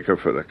troublemaker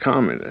for the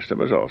communists. It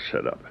was all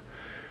set up.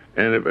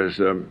 And it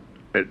was...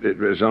 It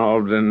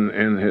resolved in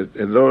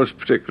those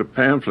particular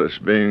pamphlets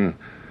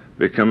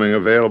becoming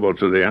available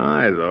to the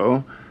eye,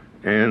 though,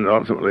 and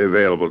ultimately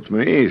available to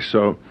me.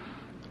 So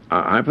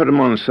I put them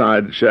on the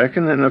side to check,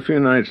 and then a few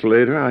nights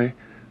later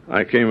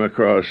I came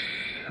across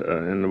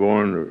in the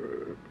Warren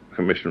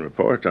Commission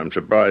report. I'm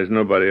surprised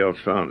nobody else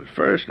found it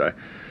first.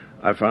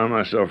 I found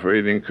myself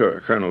reading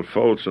Colonel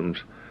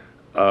Folsom's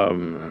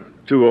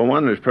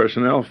 201, his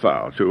personnel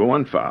file,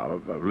 201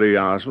 file of Lee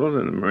Oswald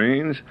and the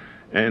Marines.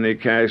 And he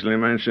casually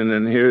mentioned,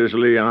 and here's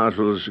Lee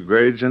Oswald's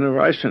grades in a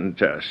Russian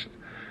test.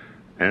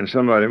 And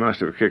somebody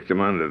must have kicked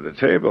him under the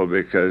table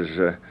because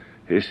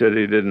he said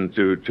he didn't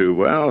do too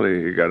well.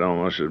 He got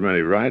almost as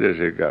many right as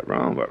he got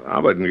wrong. But I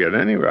wouldn't get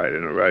any right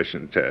in a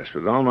Russian test.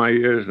 With all my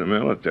years in the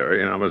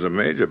military, and I was a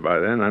major by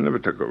then, I never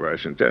took a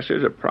Russian test. He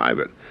was a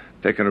private,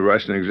 taking a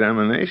Russian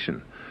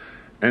examination.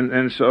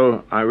 And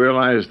so I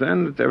realized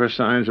then that there were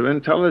signs of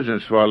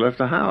intelligence before I left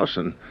the house,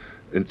 and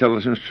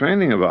intelligence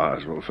training of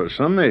Oswald for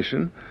some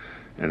mission.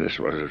 And this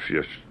was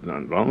just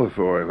not long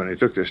before, when he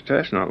took this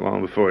test, not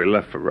long before he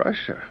left for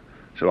Russia.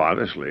 So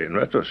obviously, in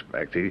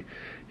retrospect, he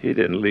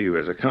didn't leave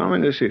as a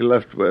communist. He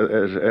left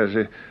as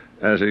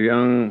a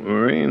young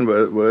Marine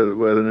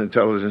with an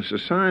intelligence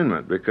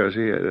assignment, because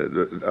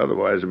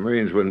otherwise the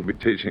Marines wouldn't be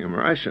teaching him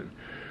Russian.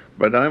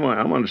 But I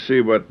want to see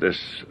what this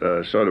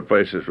sort of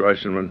place this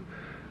Russian,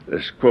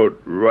 this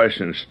quote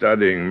Russian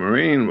studying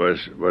Marine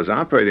was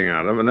operating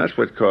out of, and that's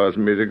what caused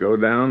me to go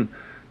down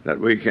that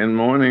weekend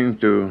morning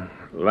to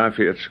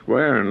Lafayette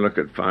Square and look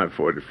at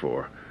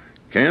 544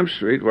 Camp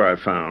Street, where I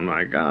found,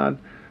 my God,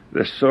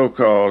 this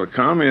so-called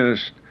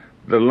communist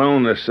the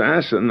lone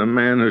assassin, the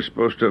man who's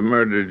supposed to have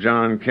murdered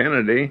John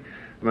Kennedy,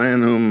 the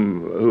man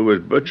who was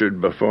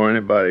butchered before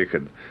anybody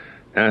could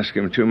ask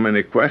him too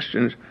many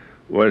questions,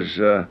 was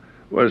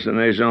an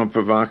agent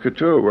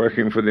provocateur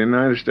working for the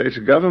United States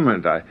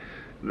government.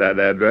 That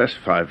address,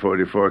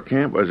 544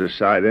 Camp, was a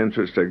side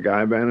entrance to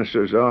Guy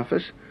Bannister's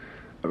office.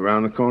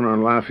 Around the corner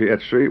on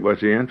Lafayette Street was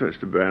the entrance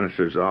to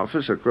Bannister's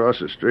office. Across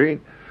the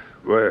street,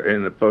 where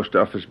in the post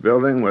office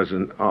building, was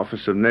an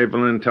office of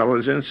naval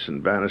intelligence,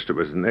 and Bannister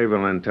was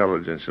naval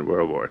intelligence in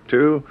World War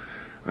II.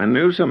 I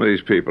knew some of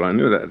these people. I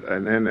knew that.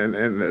 And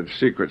the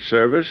Secret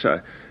Service,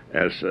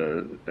 as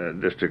a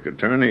district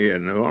attorney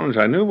in New Orleans,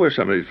 I knew where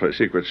some of these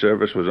Secret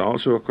Service was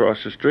also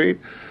across the street.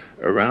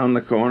 Around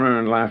the corner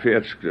in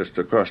Lafayette, just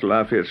across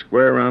Lafayette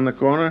Square around the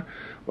corner,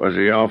 was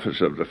the office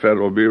of the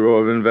Federal Bureau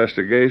of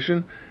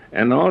Investigation,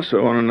 and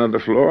also on another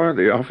floor,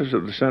 the office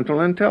of the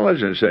Central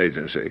Intelligence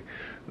Agency.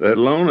 The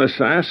lone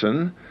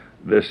assassin,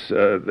 this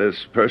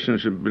person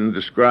who's been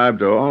described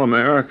to all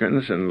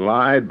Americans and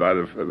lied by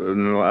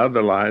allowed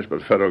the lies by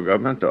the federal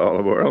government to all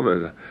the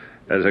world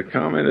as a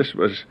communist,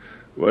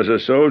 was a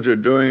soldier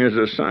doing his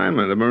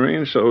assignment, a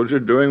Marine soldier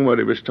doing what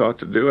he was taught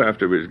to do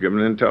after he was given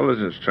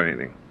intelligence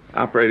training,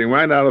 operating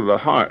right out of the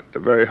heart, the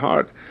very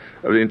heart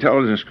of the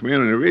intelligence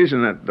community. The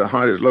reason that the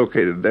heart is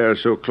located there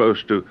so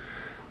close to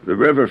the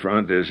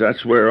riverfront is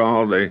that's where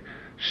all the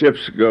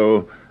ships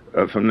go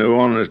from New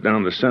Orleans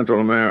down to Central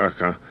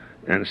America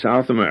and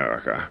South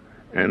America.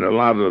 And a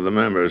lot of the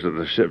members of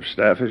the ship's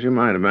staff, as you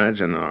might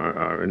imagine,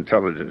 are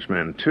intelligence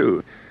men,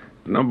 too.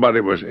 Nobody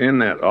was in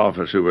that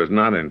office who was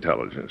not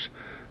intelligence,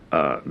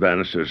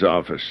 Bannister's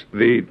office.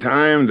 The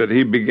time that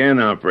he began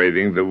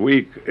operating, the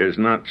week, is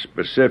not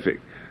specific,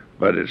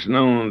 but it's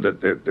known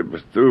that it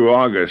was through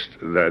August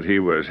that he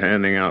was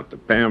handing out the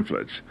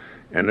pamphlets.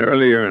 And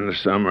earlier in the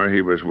summer,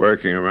 he was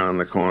working around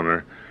the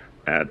corner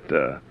at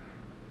the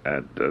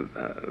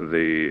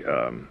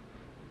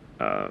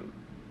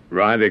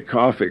Riley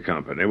Coffee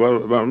Company.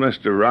 Well,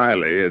 Mr.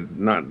 Riley is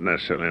not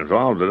necessarily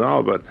involved at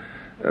all, but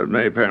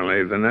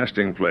apparently the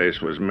nesting place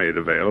was made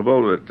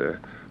available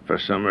for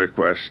some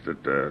request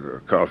that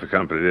the coffee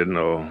company didn't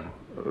know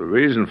the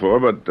reason for,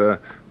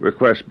 but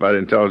request by the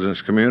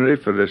intelligence community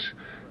for this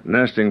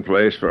nesting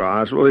place for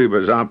Oswald. He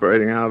was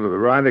operating out of the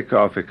Riley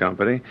Coffee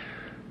Company.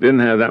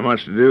 Didn't have that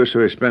much to do, so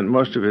he spent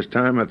most of his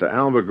time at the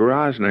Alba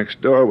garage next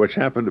door, which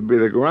happened to be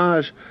the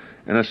garage,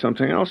 and that's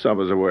something else I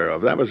was aware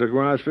of. That was a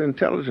garage for the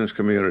intelligence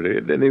community.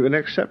 It didn't even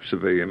accept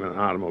civilian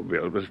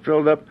automobiles. It was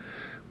filled up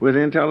with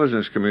the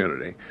intelligence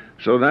community.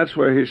 So that's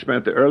where he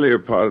spent the earlier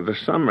part of the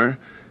summer,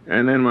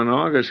 and then when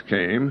August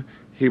came,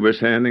 he was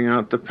handing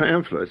out the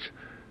pamphlets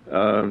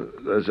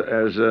as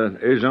an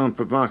agent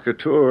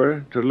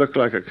provocateur to look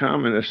like a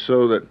communist,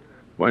 so that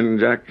when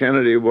Jack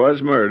Kennedy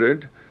was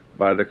murdered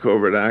by the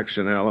covert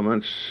action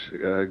elements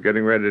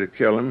getting ready to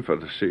kill him for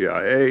the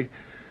CIA,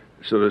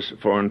 so this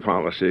foreign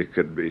policy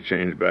could be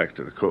changed back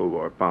to the Cold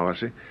War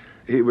policy,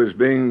 he was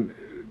being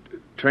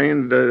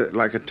trained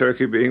like a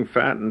turkey being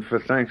fattened for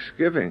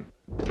Thanksgiving.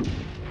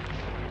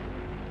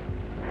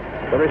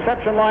 The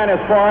reception line is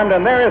formed,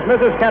 and there is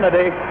Mrs.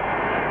 Kennedy,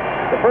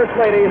 the First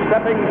Lady,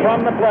 stepping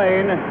from the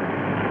plane,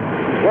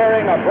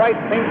 wearing a bright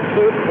pink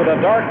suit with a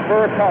dark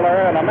fur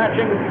collar and a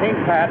matching pink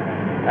hat,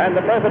 and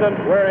the President,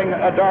 wearing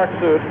a dark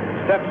suit,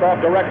 steps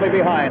off directly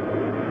behind.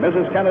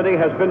 Mrs. Kennedy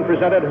has been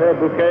presented her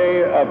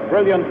bouquet of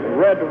brilliant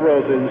red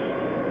roses,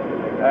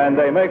 and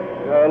they make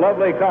a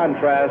lovely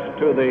contrast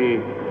to the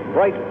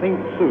bright pink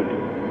suit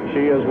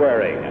she is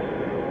wearing.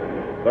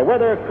 The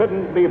weather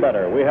couldn't be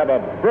better. We have a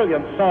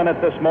brilliant sun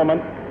at this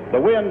moment. The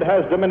wind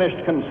has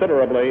diminished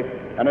considerably,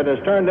 and it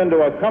has turned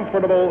into a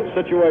comfortable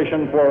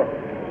situation for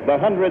the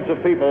hundreds of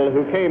people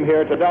who came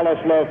here to Dallas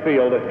Love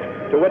Field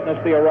to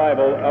witness the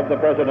arrival of the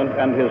President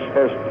and his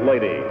First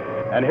Lady.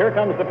 And here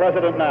comes the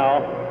President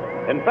now.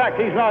 In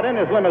fact, he's not in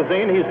his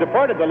limousine. He's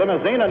departed the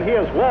limousine, and he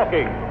is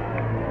walking.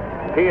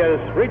 He is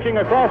reaching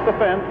across the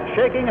fence,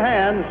 shaking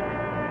hands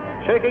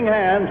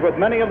with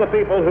many of the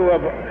people who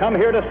have come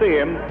here to see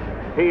him.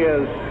 He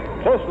is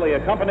closely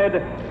accompanied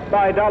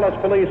by Dallas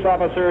police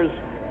officers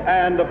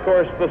and, of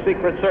course, the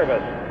Secret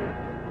Service.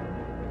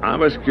 I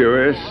was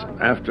curious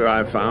after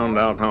I found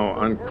out how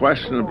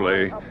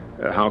unquestionably,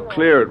 how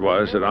clear it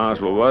was that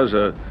Oswald was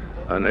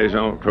an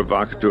agent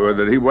provocateur,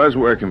 that he was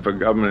working for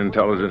government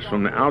intelligence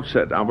from the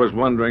outset. I was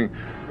wondering,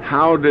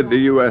 how did the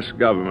U.S.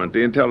 government,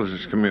 the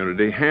intelligence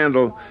community,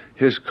 handle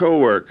his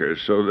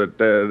co-workers so that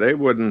they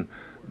wouldn't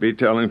be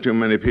telling too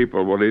many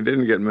people, well, he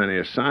didn't get many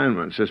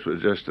assignments. This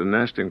was just a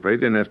nesting place. He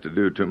didn't have to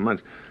do too much.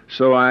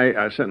 So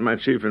I sent my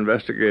chief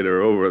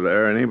investigator over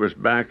there, and he was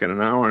back in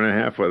an hour and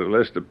a half with a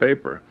list of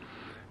paper.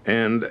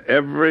 And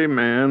every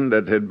man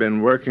that had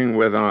been working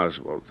with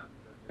Oswald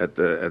at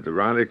the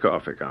Riley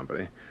Coffee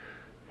Company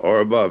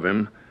or above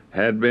him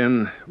had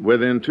been,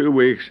 within 2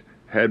 weeks,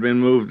 had been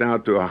moved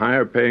out to a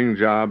higher paying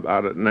job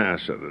out at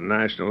NASA, the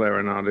National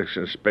Aeronautics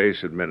and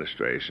Space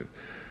Administration.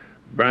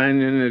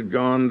 Brannion had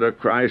gone to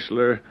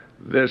Chrysler.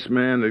 This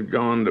man had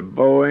gone to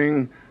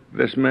Boeing.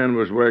 This man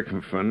was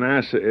working for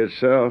NASA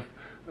itself.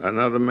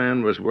 Another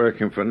man was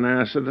working for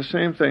NASA. The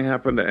same thing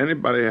happened to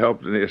anybody who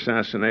helped in the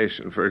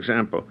assassination. For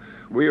example,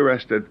 we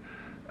arrested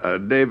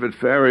David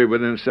Ferry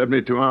within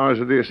 72 hours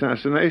of the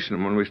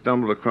assassination when we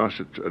stumbled across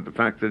the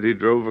fact that he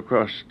drove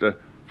across the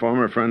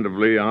former friend of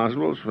Lee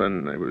Oswald's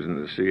when he was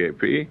in the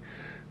CAP,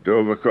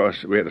 drove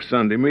across. We had a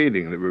Sunday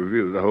meeting to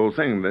review the whole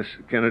thing. This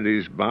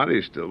Kennedy's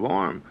body's still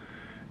warm.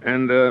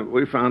 And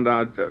we found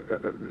out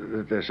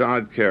that this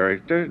odd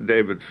character,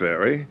 David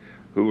Ferry,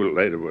 who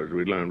later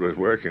we learned was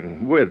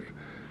working with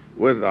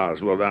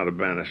Oswald out of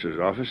Bannister's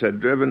office, had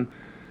driven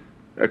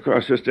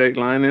across the state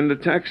line into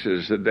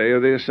Texas the day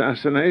of the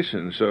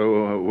assassination.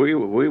 So we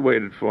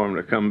waited for him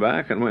to come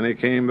back, and when he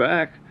came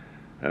back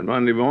that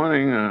Monday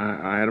morning,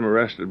 I had him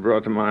arrested,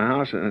 brought to my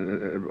house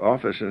and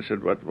office, and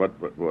said, "What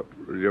was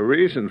your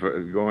reason for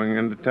going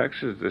into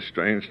Texas this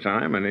strange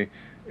time?" And he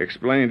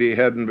explained he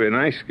hadn't been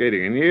ice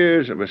skating in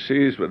years and was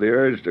seized with the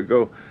urge to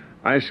go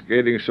ice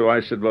skating. So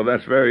I said, "Well,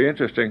 that's very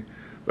interesting,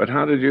 but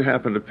how did you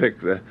happen to pick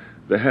the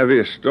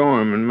heaviest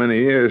storm in many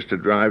years to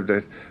drive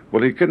that?"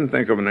 Well, he couldn't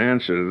think of an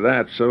answer to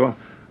that, so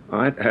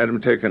I had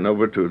him taken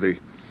over to the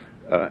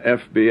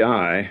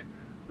FBI,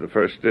 the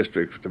first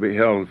district, to be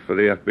held for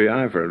the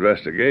FBI for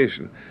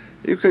investigation.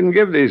 You couldn't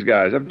give these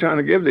guys. I'm trying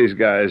to give these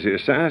guys, the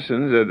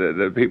assassins,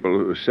 the people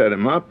who set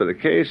him up for the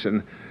case,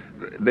 and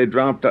they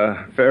dropped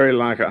Ferry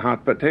like a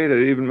hot potato.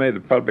 They even made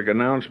a public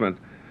announcement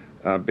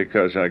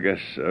because I guess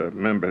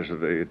members of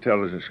the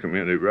intelligence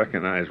community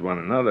recognized one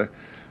another,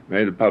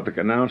 made a public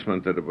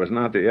announcement that it was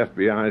not the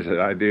FBI's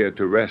idea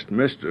to arrest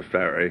Mr.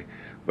 Ferry,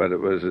 but it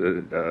was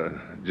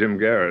Jim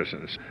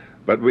Garrison's.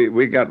 But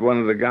we got one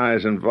of the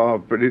guys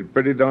involved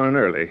pretty darn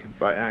early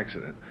by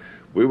accident.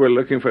 We were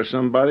looking for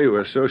somebody who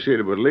was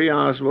associated with Lee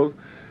Oswald,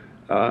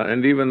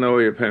 and even though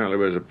he apparently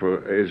was a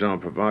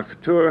agent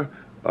provocateur,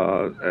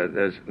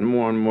 as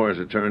more and more as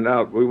it turned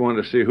out, we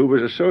wanted to see who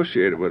was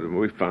associated with him.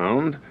 We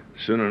found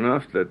soon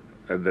enough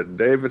that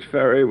David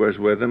Ferry was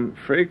with him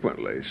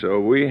frequently. So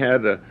we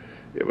had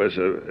it was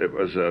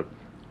a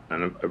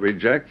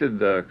rejected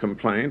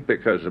complaint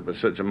because it was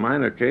such a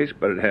minor case,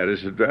 but it had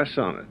his address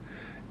on it.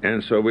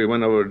 And so we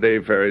went over to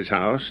Dave Ferry's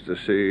house to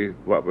see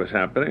what was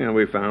happening, and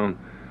we found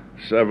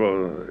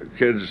several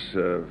kids,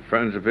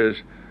 friends of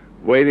his,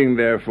 waiting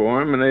there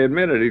for him, and they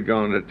admitted he'd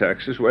gone to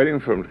Texas,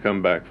 waiting for him to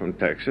come back from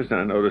Texas. And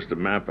I noticed a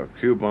map of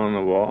Cuba on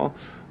the wall,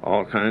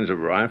 all kinds of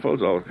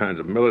rifles, all kinds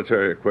of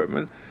military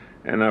equipment,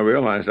 and I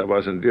realized I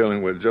wasn't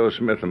dealing with Joe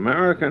Smith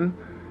American,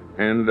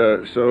 and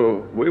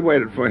so we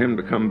waited for him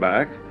to come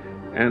back,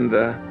 and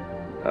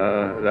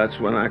that's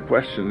when I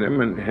questioned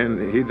him, and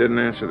he didn't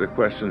answer the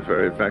questions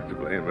very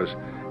effectively.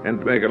 And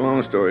to make a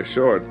long story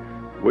short,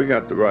 we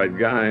got the right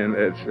guy, and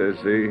it's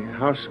the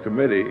House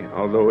Committee,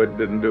 although it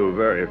didn't do a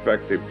very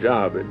effective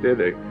job, it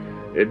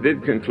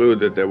did conclude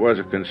that there was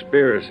a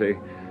conspiracy,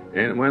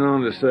 and it went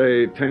on to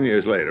say, 10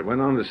 years later, one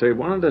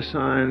of the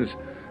signs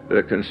that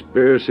a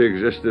conspiracy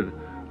existed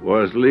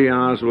was Lee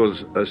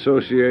Oswald's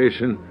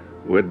association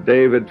with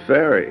David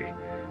Ferry.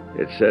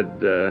 It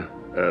said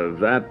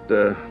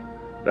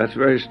that's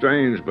very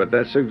strange, but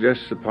that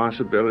suggests the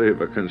possibility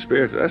of a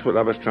conspiracy. That's what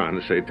I was trying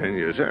to say 10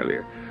 years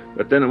earlier.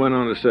 But then it went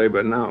on to say,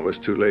 but now it was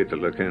too late to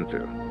look into.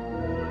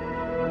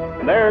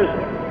 There's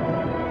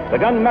the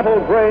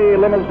gunmetal gray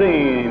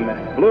limousine,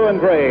 blue and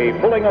gray,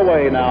 pulling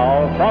away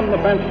now from the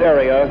fenced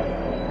area.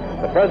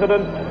 The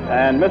President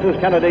and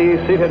Mrs. Kennedy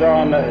seated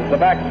on the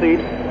back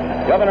seat,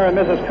 Governor and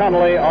Mrs.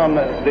 Connolly on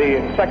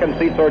the second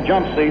seats or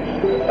jump seats,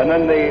 and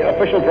then the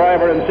official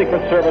driver and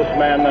Secret Service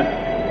men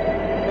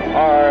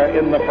are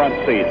in the front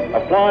seat.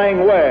 A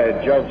flying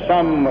wedge of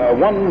some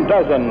 12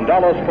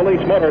 Dulles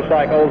police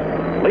motorcycles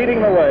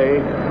leading the way,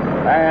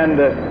 and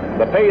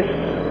the pace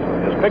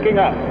is picking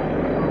up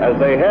as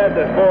they head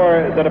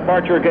for the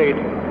departure gate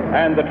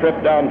and the trip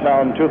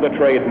downtown to the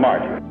Trade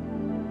Mart.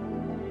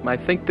 I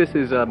think this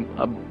is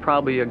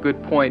probably a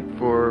good point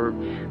for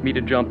me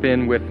to jump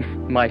in with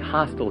my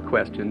hostile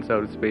question,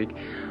 so to speak.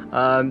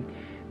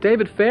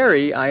 David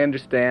Ferry, I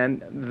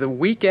understand, the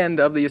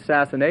weekend of the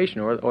assassination,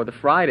 or the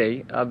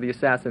Friday of the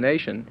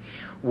assassination,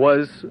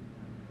 was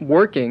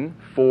working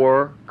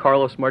for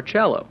Carlos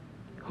Marcello,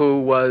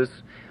 who was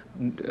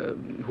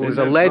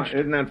alleged...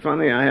 Isn't that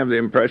funny? I have the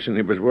impression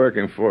he was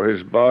working for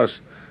his boss,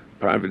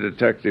 Private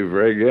Detective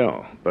Ray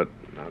Gill, but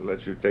I'll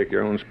let you take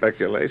your own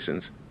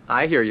speculations.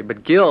 I hear you,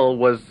 but Gill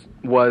was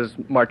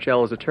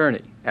Marcello's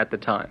attorney at the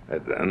time.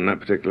 On that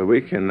particular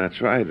weekend,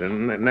 that's right.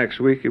 And next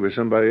week, he was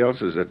somebody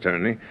else's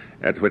attorney,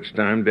 at which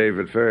time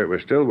David Ferry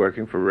was still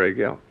working for Ray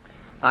Gill.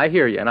 I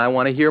hear you, and I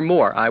want to hear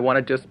more. I want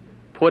to just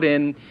put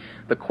in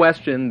the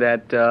question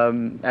that,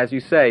 as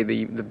you say,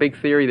 the big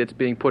theory that's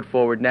being put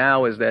forward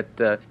now is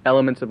that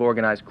elements of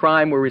organized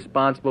crime were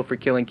responsible for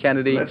killing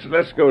Kennedy.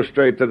 Let's go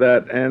straight to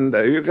that. And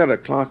you've got a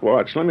clock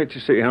watch. Let me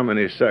just see how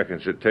many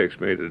seconds it takes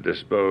me to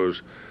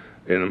dispose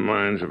in the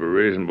minds of a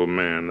reasonable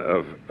man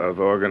of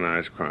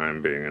organized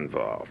crime being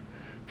involved.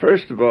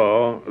 First of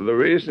all, the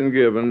reason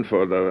given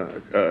for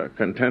the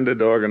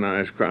contended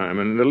organized crime,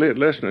 and the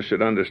listener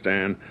should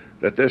understand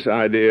that this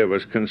idea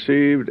was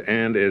conceived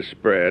and is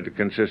spread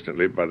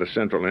consistently by the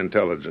Central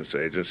Intelligence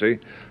Agency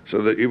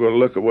so that you will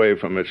look away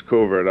from its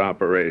covert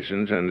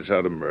operations and its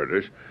other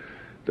murders.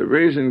 The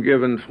reason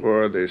given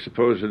for the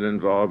supposed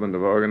involvement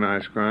of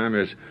organized crime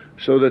is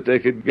so that they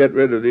could get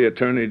rid of the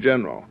Attorney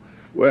General.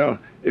 Well,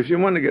 if you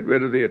want to get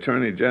rid of the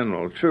Attorney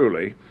General,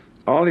 truly,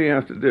 all you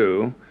have to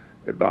do,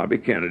 Bobby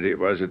Kennedy it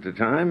was at the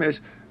time, is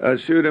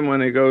shoot him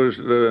when he goes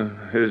to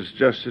his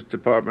Justice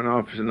Department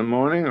office in the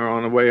morning or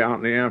on the way out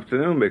in the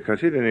afternoon,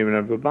 because he didn't even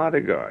have a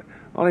bodyguard.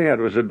 All he had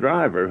was a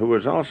driver who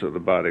was also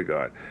the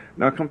bodyguard.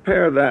 Now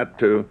compare that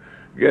to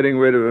getting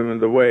rid of him in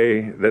the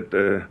way that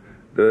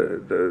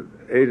the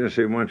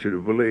agency wants you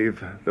to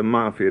believe, the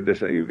mafia.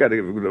 You've got to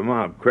give the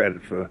mob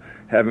credit for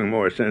having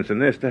more sense than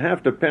this. To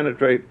have to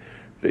penetrate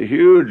the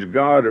huge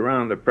guard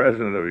around the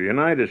President of the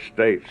United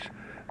States,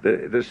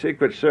 the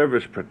Secret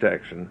Service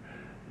protection,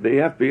 the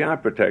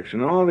FBI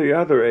protection, all the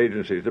other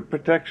agencies, the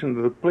protection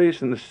of the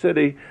police in the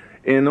city,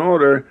 in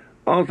order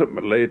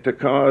ultimately to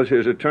cause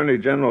his Attorney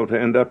General to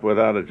end up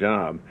without a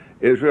job,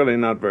 is really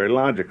not very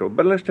logical.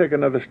 But let's take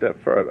another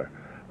step further.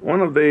 One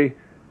of the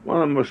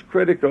most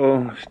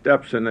critical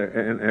steps in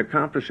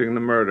accomplishing the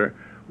murder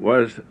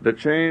was the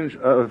change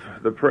of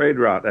the parade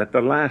route at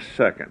the last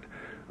second.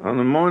 On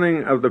the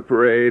morning of the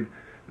parade,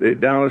 the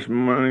Dallas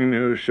Morning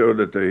News showed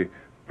that the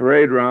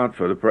parade route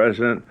for the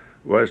president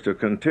was to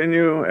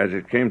continue, as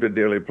it came to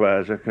Dealey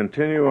Plaza,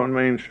 continue on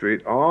Main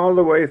Street all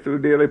the way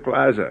through Dealey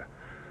Plaza.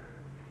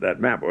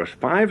 That map was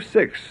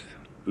 5/6,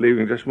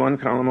 leaving just one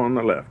column on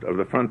the left of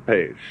the front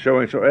page,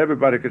 showing so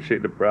everybody could see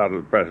the route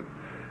of the president.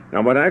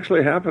 Now, what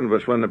actually happened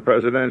was when the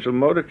presidential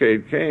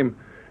motorcade came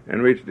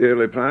and reached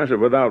Dealey Plaza,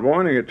 without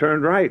warning, it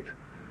turned right.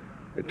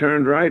 It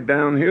turned right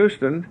down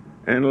Houston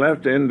and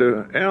left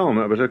into Elm.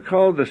 It was a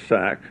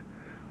cul-de-sac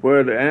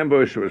where the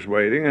ambush was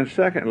waiting, and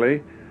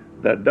secondly,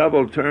 that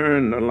double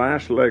turn, the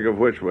last leg of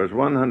which was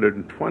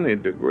 120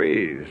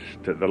 degrees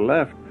to the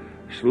left,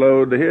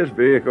 slowed his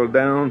vehicle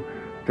down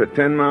to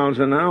 10 miles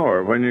an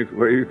hour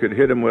where you could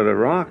hit him with a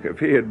rock. If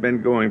he had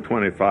been going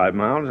 25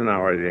 miles an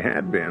hour, as he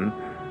had been,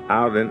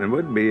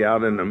 would be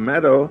out in the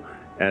meadow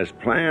as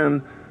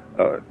planned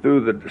through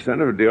the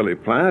center of Dealey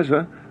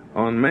Plaza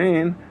on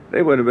Main,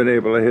 they would have been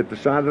able to hit the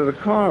side of the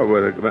car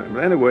with it. But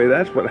anyway,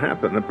 that's what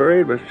happened. The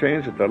parade was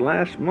changed at the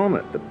last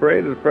moment, the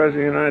parade of the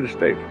President of the United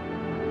States.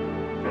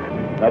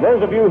 Now,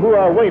 those of you who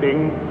are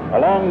waiting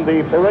along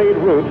the parade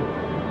route,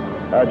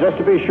 just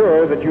to be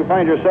sure that you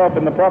find yourself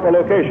in the proper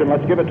location,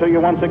 let's give it to you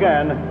once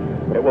again.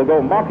 It will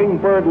go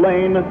Mockingbird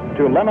Lane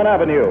to Lemon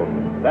Avenue,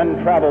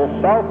 then travel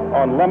south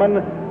on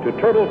Lemon to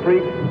Turtle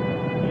Creek,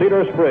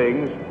 Cedar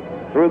Springs,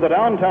 through the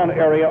downtown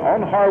area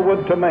on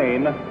Harwood to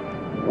Main,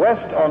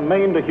 west on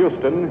Main to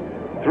Houston,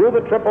 through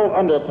the Triple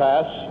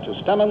Underpass to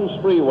Stemmons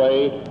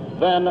Freeway,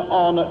 then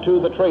on to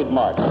the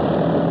Trademark.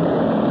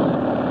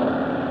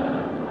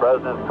 The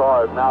President's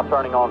car is now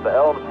turning onto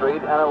Elm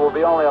Street, and it will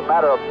be only a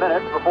matter of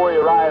minutes before he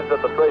arrives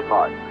at the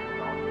Trademark.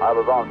 I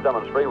was on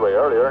Stemmons Freeway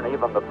earlier, and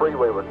even the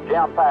freeway was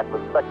jam-packed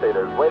with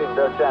spectators waiting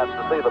their chance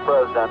to see the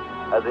President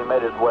as he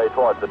made his way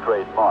toward the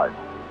Trademark.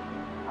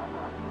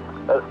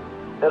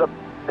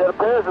 It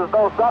appears as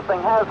though something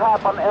has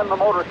happened in the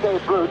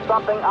motorcade route.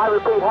 Something, I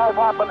repeat, has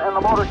happened in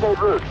the motorcade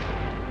route.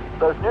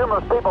 There's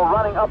numerous people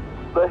running up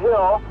the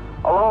hill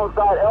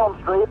alongside Elm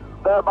Street,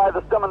 there by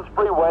the Stemmons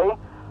Freeway.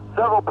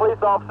 Several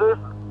police officers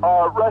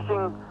are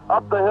rushing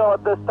up the hill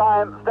at this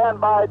time.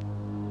 Stand by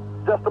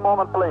just a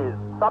moment, please.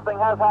 Something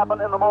has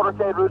happened in the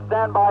motorcade route.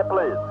 Stand by,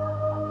 please.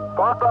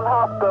 Parkland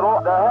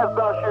Hospital, there has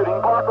been a shooting.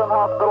 Parkland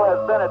Hospital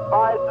has been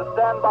advised to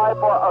stand by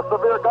for a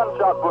severe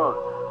gunshot wound.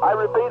 I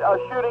repeat, a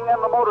shooting in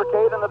the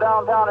motorcade in the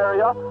downtown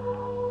area.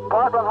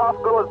 Parkland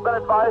Hospital has been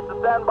advised to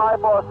stand by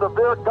for a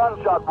severe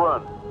gunshot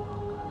wound.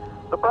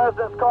 The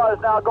President's car is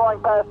now going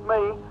past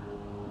me.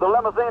 The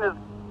limousine is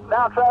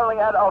now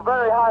traveling at a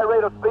very high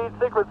rate of speed.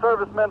 Secret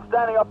Service men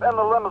standing up in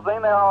the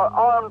limousine. They are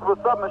armed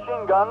with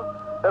submachine guns.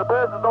 It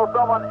appears as though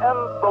someone in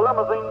the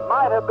limousine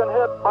might have been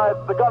hit by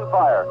the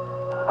gunfire.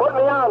 Put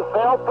me on,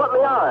 Phil. Put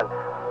me on.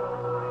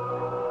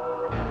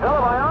 Phil,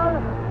 am I on?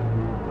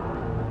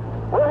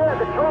 We're here at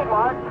the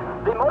Trademark.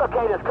 The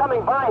motorcade is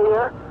coming by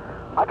here.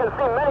 I can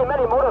see many,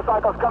 many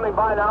motorcycles coming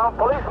by now.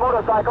 Police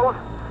motorcycles.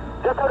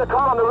 Just heard a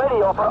call on the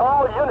radio for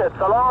all units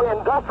along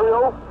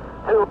Industrial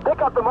to pick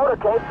up the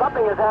motorcade.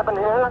 Something has happened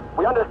here.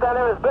 We understand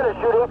there has been a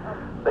shooting.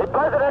 The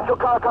presidential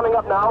car coming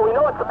up now. We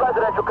know it's the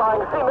presidential car.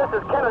 You can see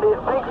Mrs. Kennedy's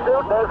pink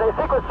suit. There's a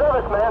Secret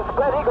Service man,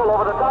 spread eagle,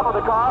 over the top of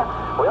the car.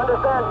 We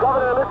understand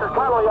Governor and Mrs.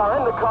 Connolly are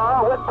in the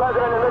car with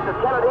President and Mrs.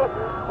 Kennedy.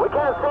 We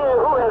can't see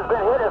who has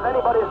been hit, if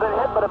anybody's been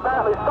hit, but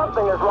apparently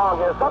something is wrong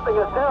here. Something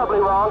is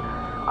terribly wrong.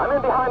 I'm in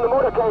behind the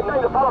motorcade,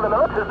 trying to follow them.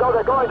 It looks as though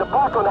they're going to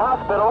Parkland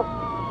Hospital.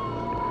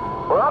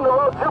 We're on the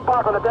road to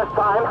Parkland at this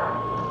time.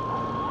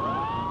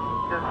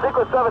 The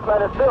Secret Service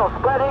man is still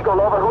spread eagle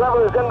over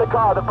whoever is in the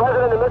car, the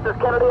President and Mrs.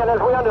 Kennedy, and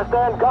as we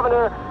understand,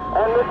 Governor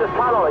and Mrs.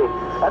 Connolly.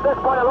 At this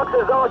point, it looks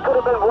as though it could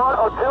have been one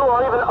or two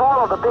or even all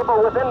of the people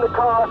within the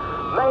car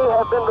may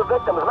have been the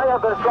victims, may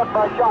have been struck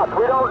by shots.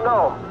 We don't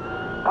know.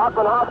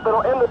 Parkland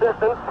Hospital in the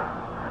distance,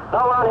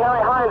 down on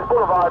Harry Hines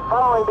Boulevard,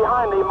 following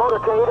behind the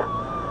motorcade.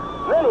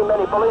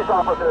 Many police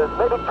officers,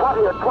 maybe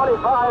 20 or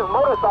 25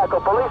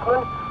 motorcycle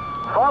policemen,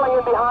 falling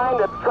in behind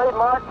at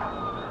trademark.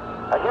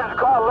 A huge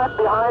car left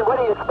behind,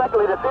 waiting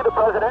expectantly to see the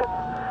president.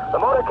 The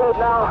motorcade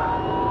now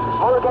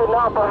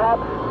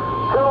perhaps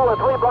 2 or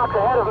 3 blocks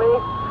ahead of me.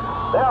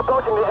 They're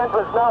approaching the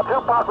entrance now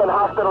to Parkland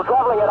Hospital,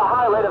 traveling at a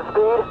high rate of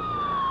speed.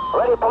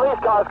 Already police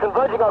cars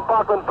converging on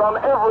Parkland from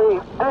every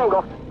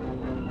angle.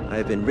 I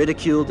have been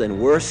ridiculed and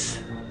worse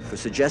for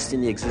suggesting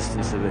the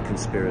existence of a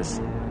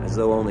conspiracy, as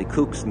though only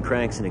kooks and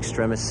cranks and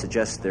extremists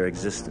suggest their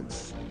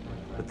existence.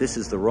 But this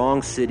is the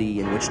wrong city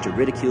in which to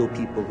ridicule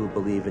people who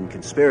believe in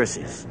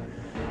conspiracies.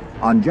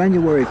 On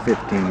January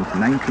 15,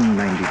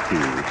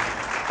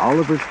 1992,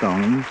 Oliver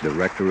Stone,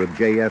 director of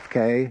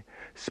JFK,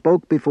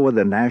 spoke before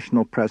the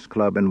National Press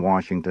Club in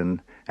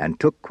Washington and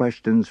took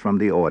questions from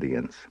the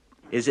audience.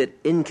 Is it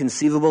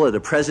inconceivable that a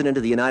president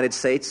of the United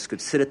States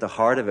could sit at the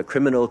heart of a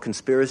criminal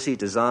conspiracy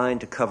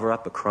designed to cover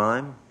up a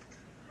crime?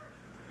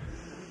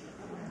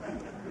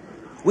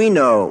 We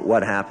know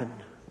what happened.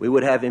 We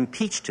would have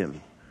impeached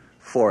him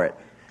for it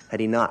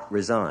had he not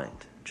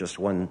resigned, just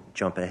one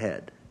jump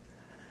ahead.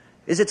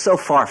 Is it so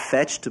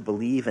far-fetched to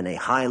believe in a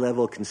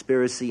high-level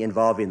conspiracy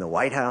involving the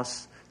White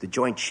House, the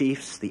Joint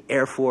Chiefs, the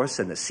Air Force,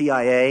 and the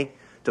CIA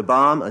to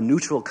bomb a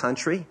neutral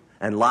country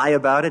and lie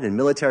about it in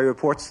military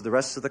reports to the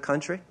rest of the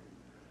country?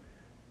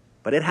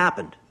 But it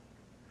happened,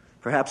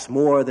 perhaps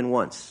more than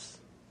once.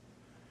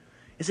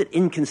 Is it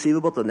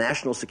inconceivable that the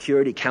National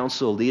Security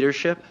Council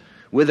leadership,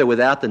 with or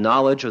without the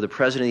knowledge of the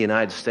President of the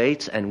United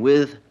States and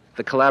with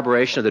the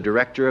collaboration of the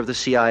director of the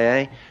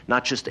CIA,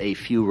 not just a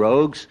few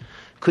rogues,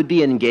 could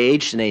be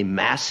engaged in a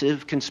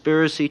massive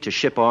conspiracy to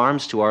ship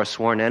arms to our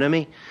sworn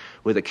enemy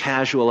with a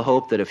casual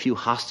hope that a few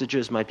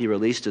hostages might be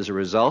released as a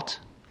result?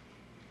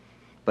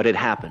 But it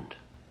happened.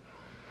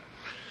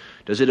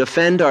 Does it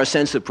offend our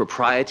sense of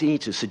propriety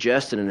to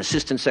suggest that an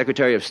Assistant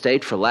Secretary of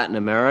State for Latin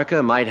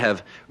America might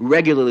have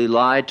regularly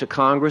lied to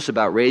Congress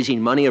about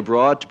raising money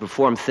abroad to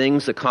perform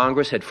things that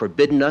Congress had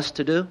forbidden us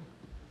to do?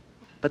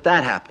 But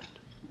that happened.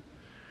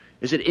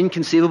 Is it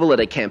inconceivable that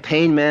a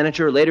campaign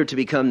manager, later to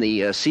become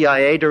the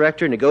CIA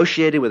director,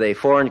 negotiated with a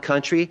foreign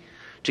country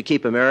to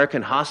keep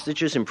American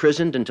hostages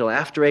imprisoned until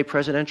after a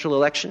presidential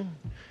election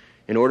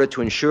in order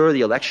to ensure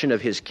the election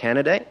of his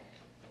candidate?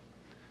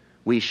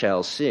 We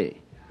shall see.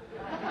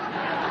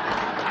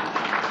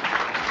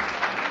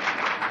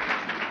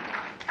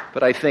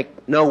 But I think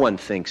no one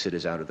thinks it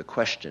is out of the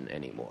question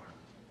anymore.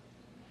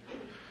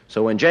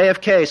 So when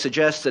JFK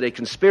suggests that a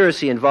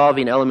conspiracy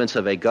involving elements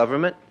of a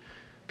government,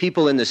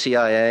 people in the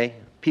CIA,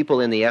 people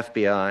in the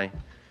FBI,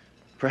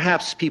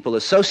 perhaps people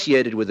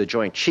associated with the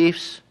Joint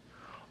Chiefs,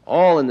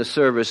 all in the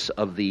service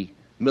of the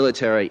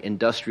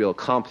military-industrial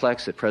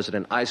complex that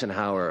President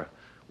Eisenhower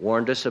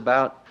warned us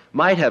about,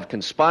 might have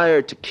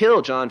conspired to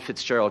kill John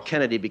Fitzgerald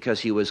Kennedy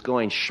because he was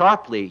going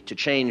sharply to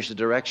change the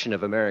direction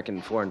of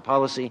American foreign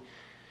policy,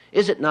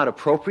 is it not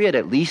appropriate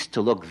at least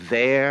to look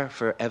there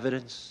for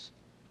evidence?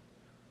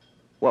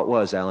 What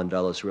was Allen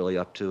Dulles really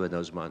up to in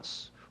those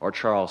months? Or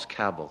Charles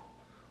Cabell,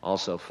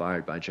 also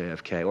fired by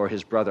JFK, or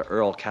his brother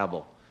Earl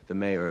Cabell, the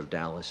mayor of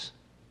Dallas?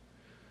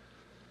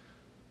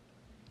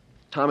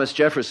 Thomas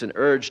Jefferson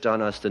urged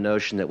on us the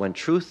notion that when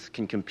truth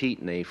can compete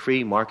in a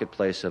free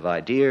marketplace of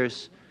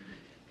ideas,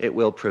 it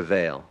will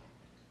prevail.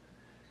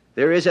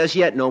 There is as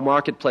yet no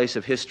marketplace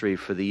of history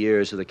for the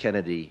years of the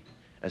Kennedy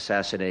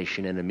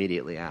assassination and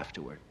immediately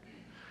afterward.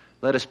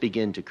 Let us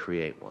begin to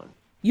create one.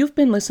 You've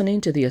been listening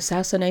to The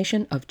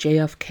Assassination of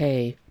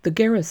JFK, the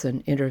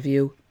Garrison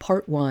interview,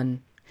 Part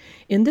 1.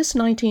 In this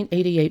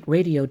 1988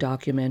 radio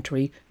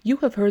documentary, you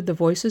have heard the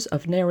voices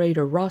of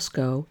narrator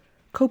Roscoe,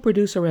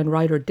 co-producer and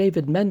writer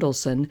David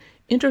Mendelson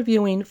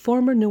interviewing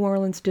former New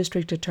Orleans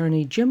District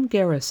Attorney Jim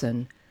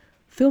Garrison,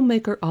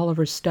 filmmaker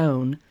Oliver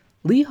Stone,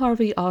 Lee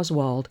Harvey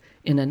Oswald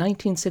in a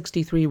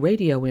 1963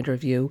 radio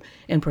interview,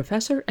 and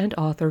professor and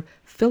author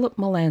Philip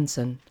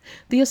Melanson.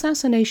 The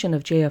Assassination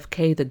of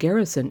JFK, the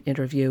Garrison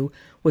interview,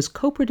 was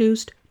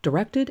co-produced,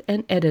 directed,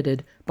 and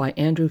edited by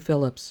Andrew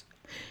Phillips.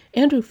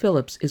 Andrew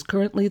Phillips is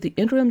currently the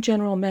interim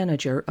general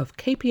manager of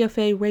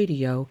KPFA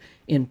Radio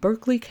in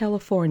Berkeley,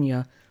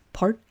 California,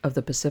 part of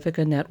the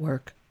Pacifica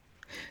Network.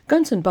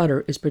 Guns and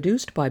Butter is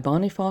produced by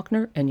Bonnie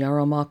Faulkner and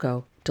Yarrow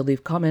Mako. To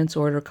leave comments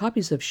or order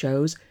copies of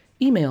shows,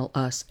 email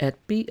us at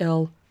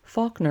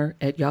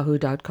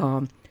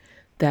blfaulkner@yahoo.com.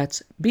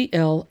 That's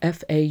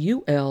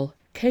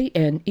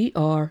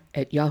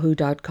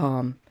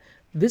blfaulkner@yahoo.com.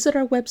 Visit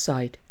our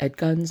website at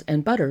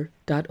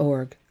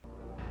gunsandbutter.org.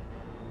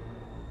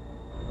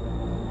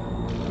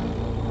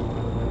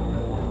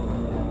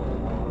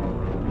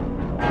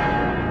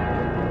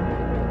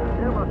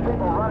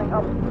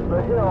 Up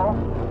the hill.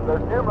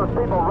 There's numerous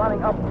people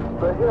running up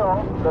the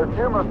hill. There's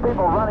numerous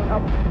people running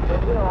up the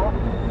hill.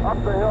 Up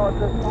the hill. It's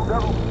just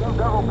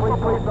several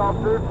police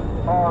officers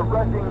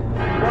rushing,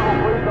 several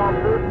police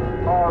officers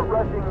are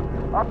rushing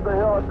up the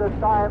hill at this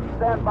time.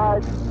 Stand by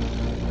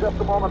just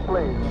a moment,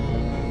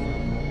 please.